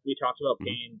we talked about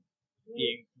pain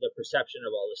being the perception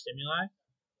of all the stimuli,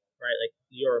 right? Like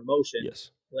your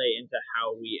emotions play into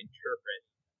how we interpret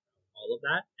all of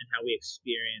that and how we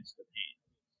experience the pain,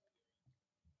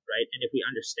 right? And if we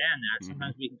understand that,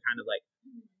 sometimes we can kind of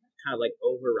like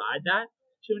override that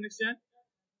to an extent.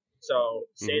 So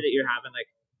say that you're having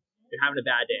a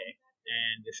bad day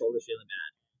and your shoulder's feeling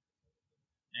bad,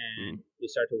 and we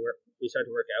start to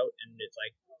work out, and it's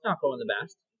like it's not going the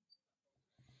best.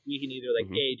 We can either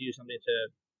do something to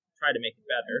try to make it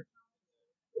better,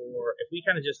 or if we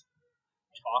kind of just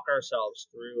talk ourselves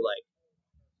through like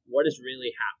what is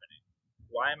really happening,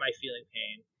 why am I feeling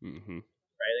pain,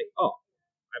 right? Like, oh,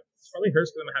 it probably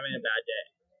hurts because I'm having a bad day.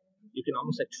 You can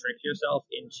almost like trick yourself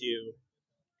into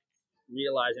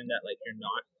realizing that like you're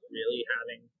not really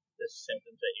having the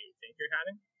symptoms that you think you're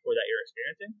having or that you're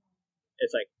experiencing.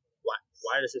 It's like,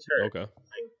 why does this hurt? Okay.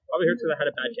 Like, probably hurts because I had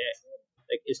a bad day.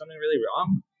 Like, is something really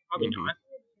wrong? Probably not.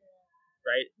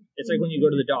 Right? It's like when you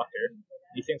go to the doctor,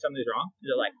 you think something's wrong,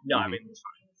 they're like, no, everything's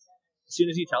fine. As soon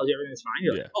as he tells you everything's fine,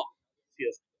 you're like, oh,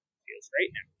 feels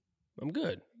great now. I'm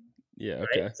good. Yeah. Right?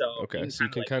 Okay. So okay. So you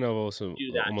can kind of also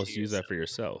almost use that for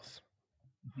yourself.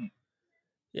 Mm-hmm.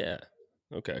 Yeah.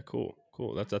 Okay. Cool.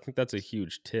 I think that's a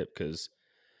huge tip because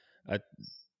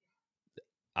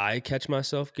I catch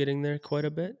myself getting there quite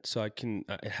a bit, so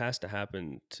it has to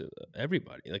happen to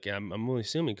everybody. Like I'm only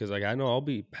assuming because like I know I'll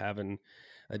be having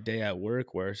a day at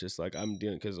work where it's just like I'm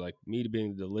dealing because like me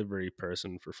being the delivery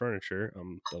person for furniture,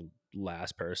 I'm the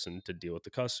last person to deal with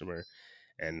the customer,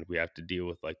 and we have to deal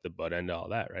with like the butt end of all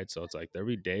that, right? So it's like there'll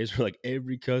be days where like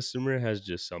every customer has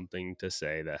just something to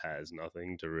say that has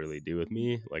nothing to really do with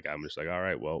me. Like I'm just like, all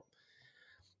right, well,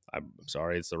 I'm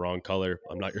sorry, it's the wrong color.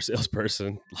 I'm not your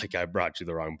salesperson. Like I brought you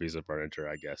the wrong piece of furniture.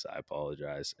 I guess I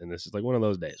apologize. And this is like one of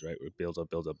those days, right? Where it builds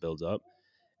up.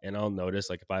 And I'll notice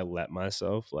like if I let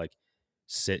myself like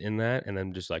sit in that and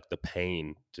then just like the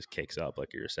pain just kicks up,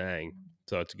 like you were saying.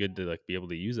 So it's good to like be able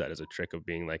to use that as a trick of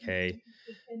being like, hey,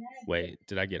 wait,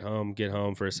 did I get home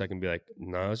for a second, be like,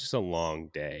 no, it's just a long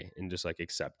day, and just like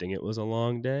accepting it was a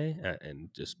long day and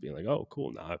just being like, oh,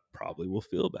 cool, now I probably will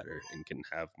feel better and can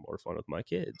have more fun with my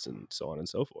kids and so on and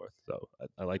so forth. So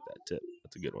I like that tip.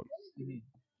 That's a good one. Mm-hmm.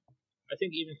 I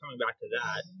think even coming back to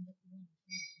that,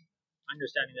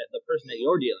 understanding that the person that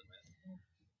you're dealing with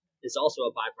is also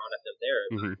a byproduct of their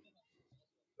environment,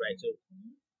 right? So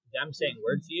them saying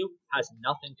words to you has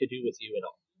nothing to do with you at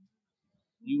all.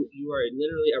 You are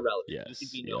literally irrelevant. Yes, you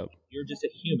could be no one. You're just a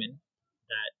human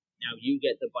that now you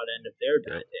get the butt end of their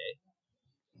bad day,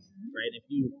 right? If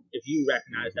you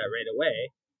recognize that right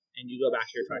away, and you go back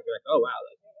to your truck, you're like, oh wow,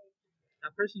 like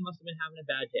that person must have been having a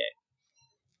bad day.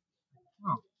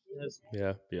 Oh,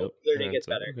 their day gets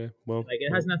better. Okay, well, like it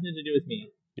has nothing to do with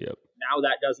me. Yep. Now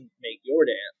that doesn't make your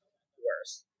day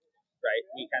worse, right?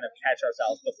 We kind of catch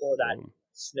ourselves before that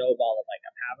snowball of like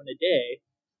I'm having a day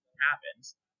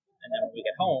happens. And then when we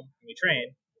get home and we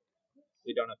train,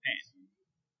 we don't have pain.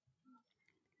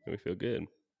 We feel good.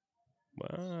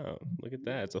 Wow, look at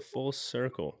that. It's a full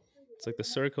circle. It's like the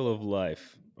circle of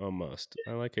life, almost.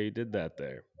 I like how you did that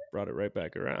there. Brought it right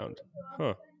back around.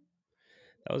 Huh.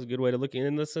 That was a good way to look at it.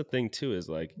 And that's the thing, too, is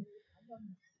like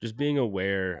just being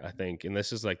aware, I think. And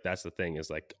this is like, that's the thing,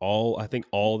 is like I think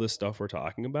all this stuff we're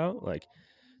talking about, like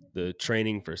the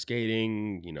training for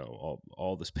skating, you know,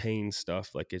 all this pain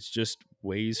stuff, like it's just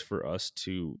ways for us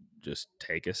to just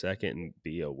take a second and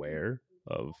be aware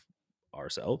of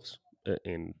ourselves.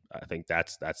 And I think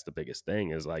that's the biggest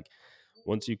thing, is like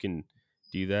once you can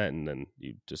do that and then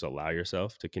you just allow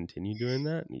yourself to continue doing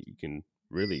that, you can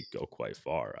really go quite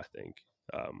far, I think.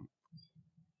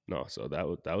 No, so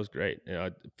that was great.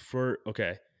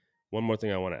 Okay, one more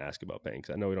thing I want to ask about pain,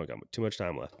 because I know we don't got too much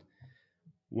time left.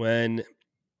 When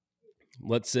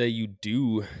let's say you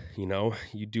do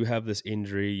have this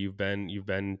injury, you've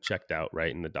been checked out,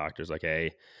 right? And the doctor's like,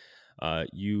 hey,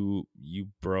 you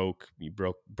broke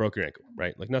your ankle,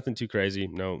 right? Like nothing too crazy,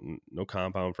 no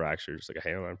compound fracture, just like a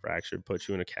hairline fracture, put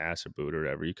you in a cast or boot or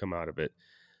whatever, you come out of it,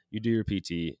 you do your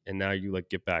PT, and now you like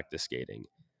get back to skating.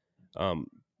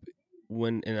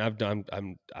 I've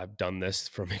done this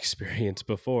from experience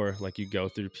before, like you go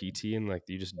through PT and like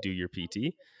you just do your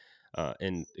PT.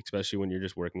 And especially when you're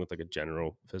just working with like a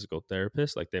general physical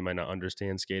therapist, like they might not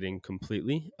understand skating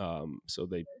completely. So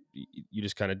you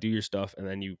just kind of do your stuff and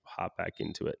then you hop back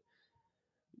into it.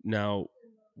 Now,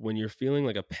 when you're feeling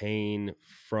like a pain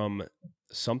from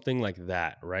something like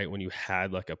that, right? When you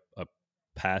had like a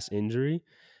past injury,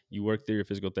 you work through your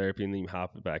physical therapy and then you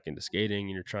hop back into skating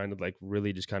and you're trying to like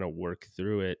really just kind of work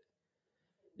through it.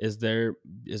 Is that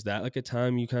like a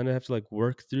time you kind of have to like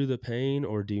work through the pain,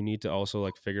 or do you need to also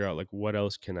like figure out like what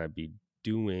else can I be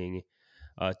doing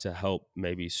to help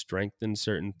maybe strengthen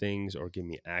certain things or give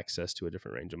me access to a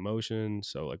different range of motion?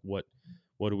 So like what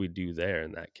do we do there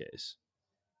in that case?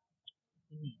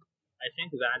 I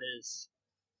think that is,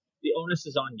 the onus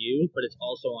is on you, but it's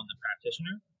also on the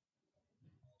practitioner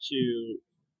to,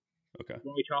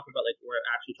 when we talk about like, we're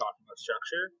actually talking about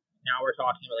structure. Now we're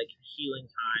talking about like healing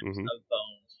times of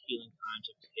bones, healing times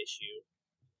of tissue,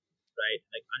 right?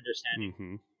 Like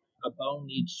understanding a bone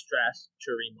needs stress to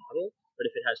remodel, but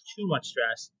if it has too much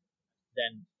stress,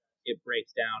 then it breaks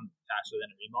down faster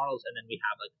than it remodels, and then we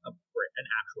have like an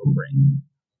actual break,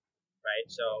 right?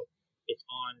 So it's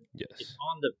on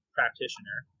the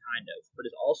practitioner, kind of, but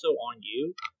it's also on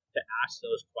you to ask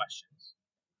those questions,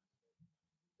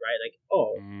 right? Like,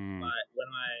 but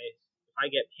if I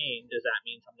get pain, does that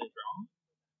mean something's wrong?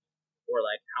 Or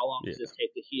like, how long does Yeah. this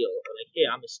take to heal? Or like, hey,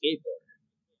 I'm a skateboarder.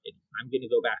 I'm going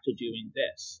to go back to doing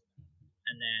this.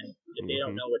 And then if they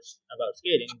don't know what's about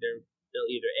skating, they'll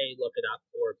either A, look it up,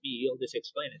 or B, you'll just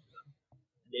explain it to them.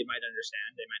 And they might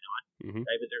understand, they might not,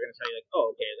 right? But they're going to tell you like,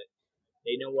 oh, okay, like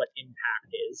they know what impact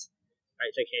is,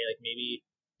 right? It's like, hey, like maybe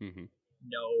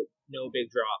no big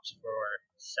drops for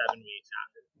 7 weeks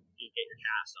after you get your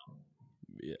cast off.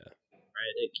 Yeah.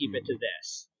 Right? They keep it to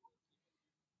this.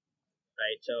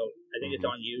 Right? So I think it's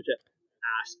on you to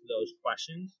ask those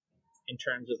questions in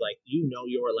terms of like, you know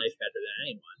your life better than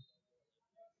anyone.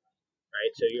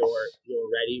 Right? So you're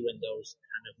ready when those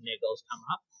kind of niggles come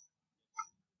up.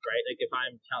 Right? Like if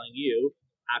I'm telling you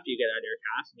after you get out of your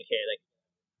cast, okay, like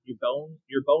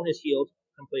your bone is healed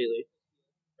completely.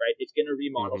 Right? It's gonna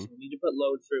remodel, so we need to put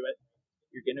load through it.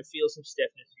 You're gonna feel some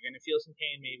stiffness, you're gonna feel some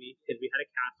pain maybe, because we had a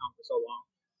cast on for so long.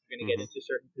 You're gonna get into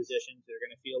certain positions that are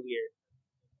gonna feel weird.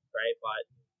 Right? But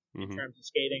in terms of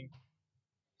skating,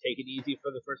 take it easy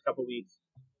for the first couple weeks,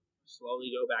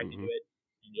 slowly go back into it,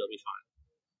 and you'll be fine.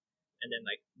 And then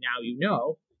like now you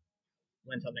know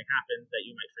when something happens that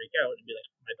you might freak out and be like,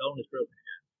 my bone is broken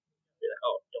again. Be like,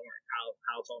 oh, don't worry,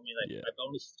 Kyle told me like my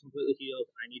bone is completely healed,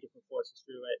 I need to put forces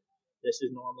through it. This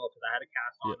is normal because I had a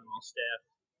cast on, I'm all stiff.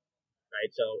 Right?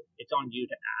 So it's on you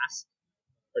to ask,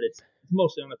 but it's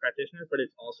mostly on the practitioner, but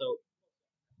it's also,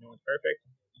 no one's perfect.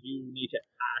 You need to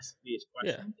ask these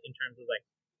questions in terms of like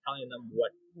telling them what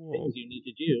things you need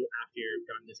to do after you've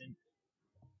done this injury.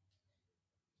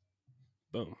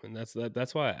 Boom. And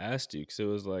that's why I asked you, because it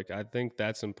was like, I think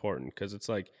that's important, because it's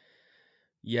like,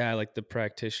 yeah, like the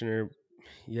practitioner,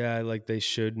 yeah, like they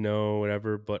should know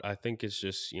whatever, but I think it's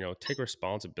just, take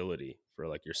responsibility for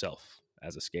like yourself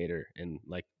as a skater, and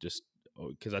like just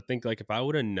because I think like if I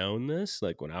would have known this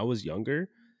like when I was younger,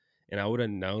 and I would have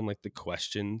known like the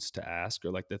questions to ask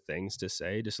or like the things to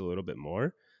say just a little bit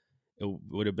more, it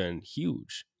would have been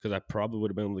huge, because I probably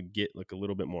would have been able to get like a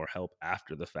little bit more help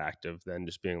after the fact of then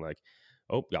just being like,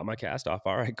 oh, got my cast off.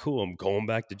 All right, cool. I'm going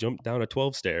back to jump down a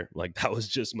 12 stair. Like that was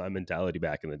just my mentality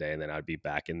back in the day. And then I'd be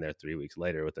back in there 3 weeks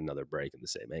later with another break in the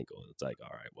same ankle. It's like,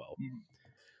 all right, well,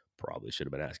 probably should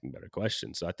have been asking better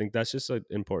questions. So I think that's just an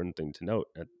important thing to note.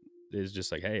 Is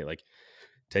just like, hey, like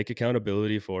take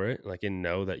accountability for it, like, and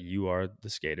know that you are the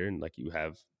skater and like you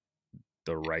have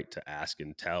the right to ask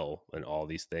and tell and all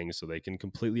these things, so they can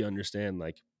completely understand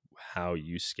like how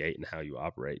you skate and how you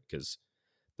operate. Because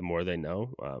the more they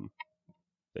know,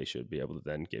 they should be able to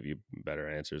then give you better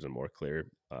answers and more clear,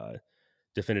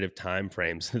 definitive time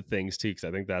frames and things too. Because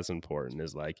I think that's important,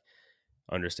 is like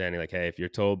understanding like, hey, if you're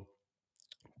told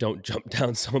don't jump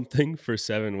down something for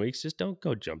 7 weeks, just don't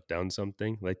go jump down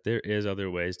something. Like there is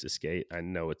other ways to skate. I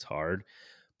know it's hard,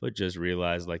 but just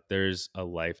realize like there's a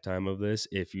lifetime of this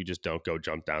if you just don't go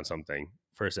jump down something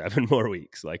for 7 more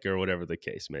weeks, like, or whatever the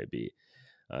case may be.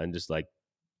 And just like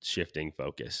shifting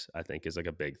focus, I think, is like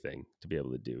a big thing to be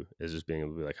able to do, is just being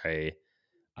able to be like, hey,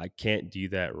 I can't do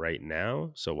that right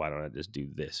now, so why don't I just do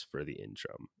this for the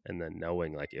interim? And then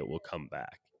knowing like it will come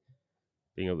back.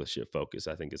 Being able to shift focus,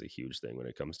 I think, is a huge thing when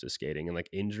it comes to skating and like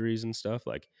injuries and stuff.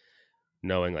 Like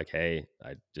knowing like, hey,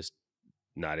 I just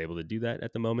not able to do that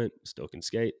at the moment, still can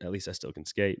skate. At least I still can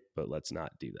skate, but let's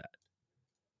not do that.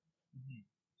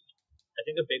 I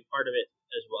think a big part of it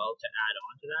as well to add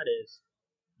on to that is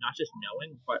not just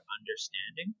knowing, but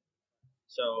understanding.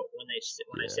 So when I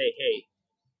say, hey,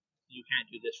 you can't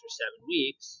do this for 7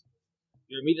 weeks,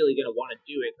 you're immediately going to want to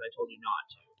do it because I told you not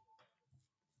to.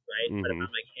 Right? But if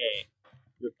I'm like, hey,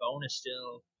 your bone is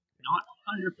still not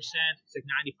 100%, it's like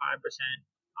 95%.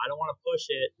 I don't want to push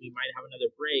it. We might have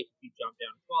another break if you jump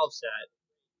down 12 set.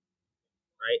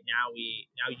 Right? Now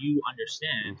you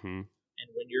understand. And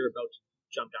when you're about to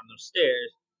jump down those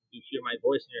stairs, you hear my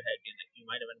voice in your head being like, you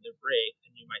might have another break,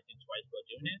 and you might think twice about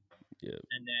doing it. Yeah.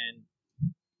 And then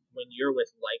when you're with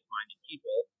like-minded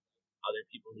people, other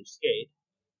people who skate,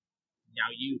 now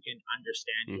you can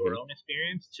understand your own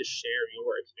experience to share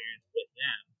your experience with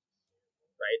them,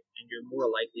 right? And you're more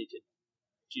likely to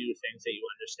do things that you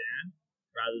understand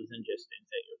rather than just things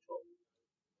that you're told.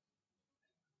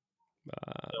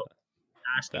 So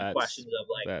asking questions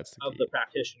of like the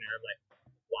practitioner of like,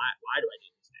 why do I do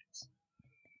these things?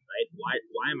 Right?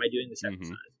 Why am I doing this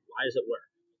exercise? Why does it work?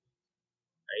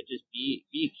 Right? Just be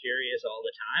curious all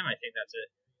the time. I think that's a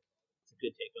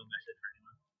good take-home message for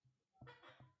anyone.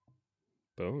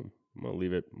 Boom. I'm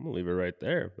gonna leave it right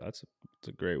there. That's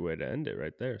a great way to end it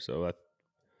right there. So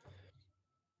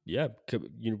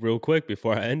real quick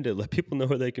before I end it, let people know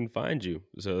where they can find you.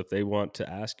 So if they want to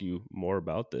ask you more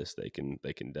about this, they can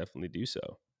definitely do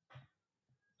so.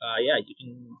 You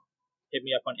can hit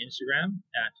me up on Instagram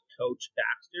at Coach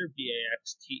Baxter,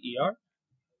 Baxter.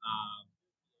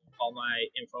 All my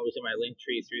info is in my link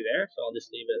tree through there, so I'll just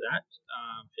leave it at that.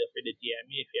 Feel free to DM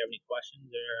me if you have any questions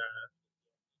or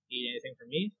need anything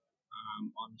from me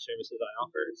on the services I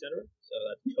offer, etc. So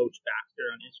that's Coach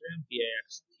Baxter on Instagram,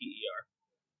 Baxter.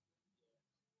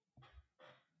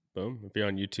 Boom. If you're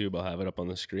on YouTube, I'll have it up on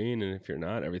the screen. And if you're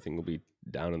not, everything will be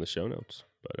down in the show notes.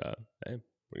 But hey,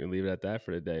 we're going to leave it at that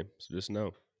for today. So just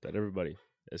know that everybody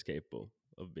is capable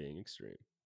of being extreme.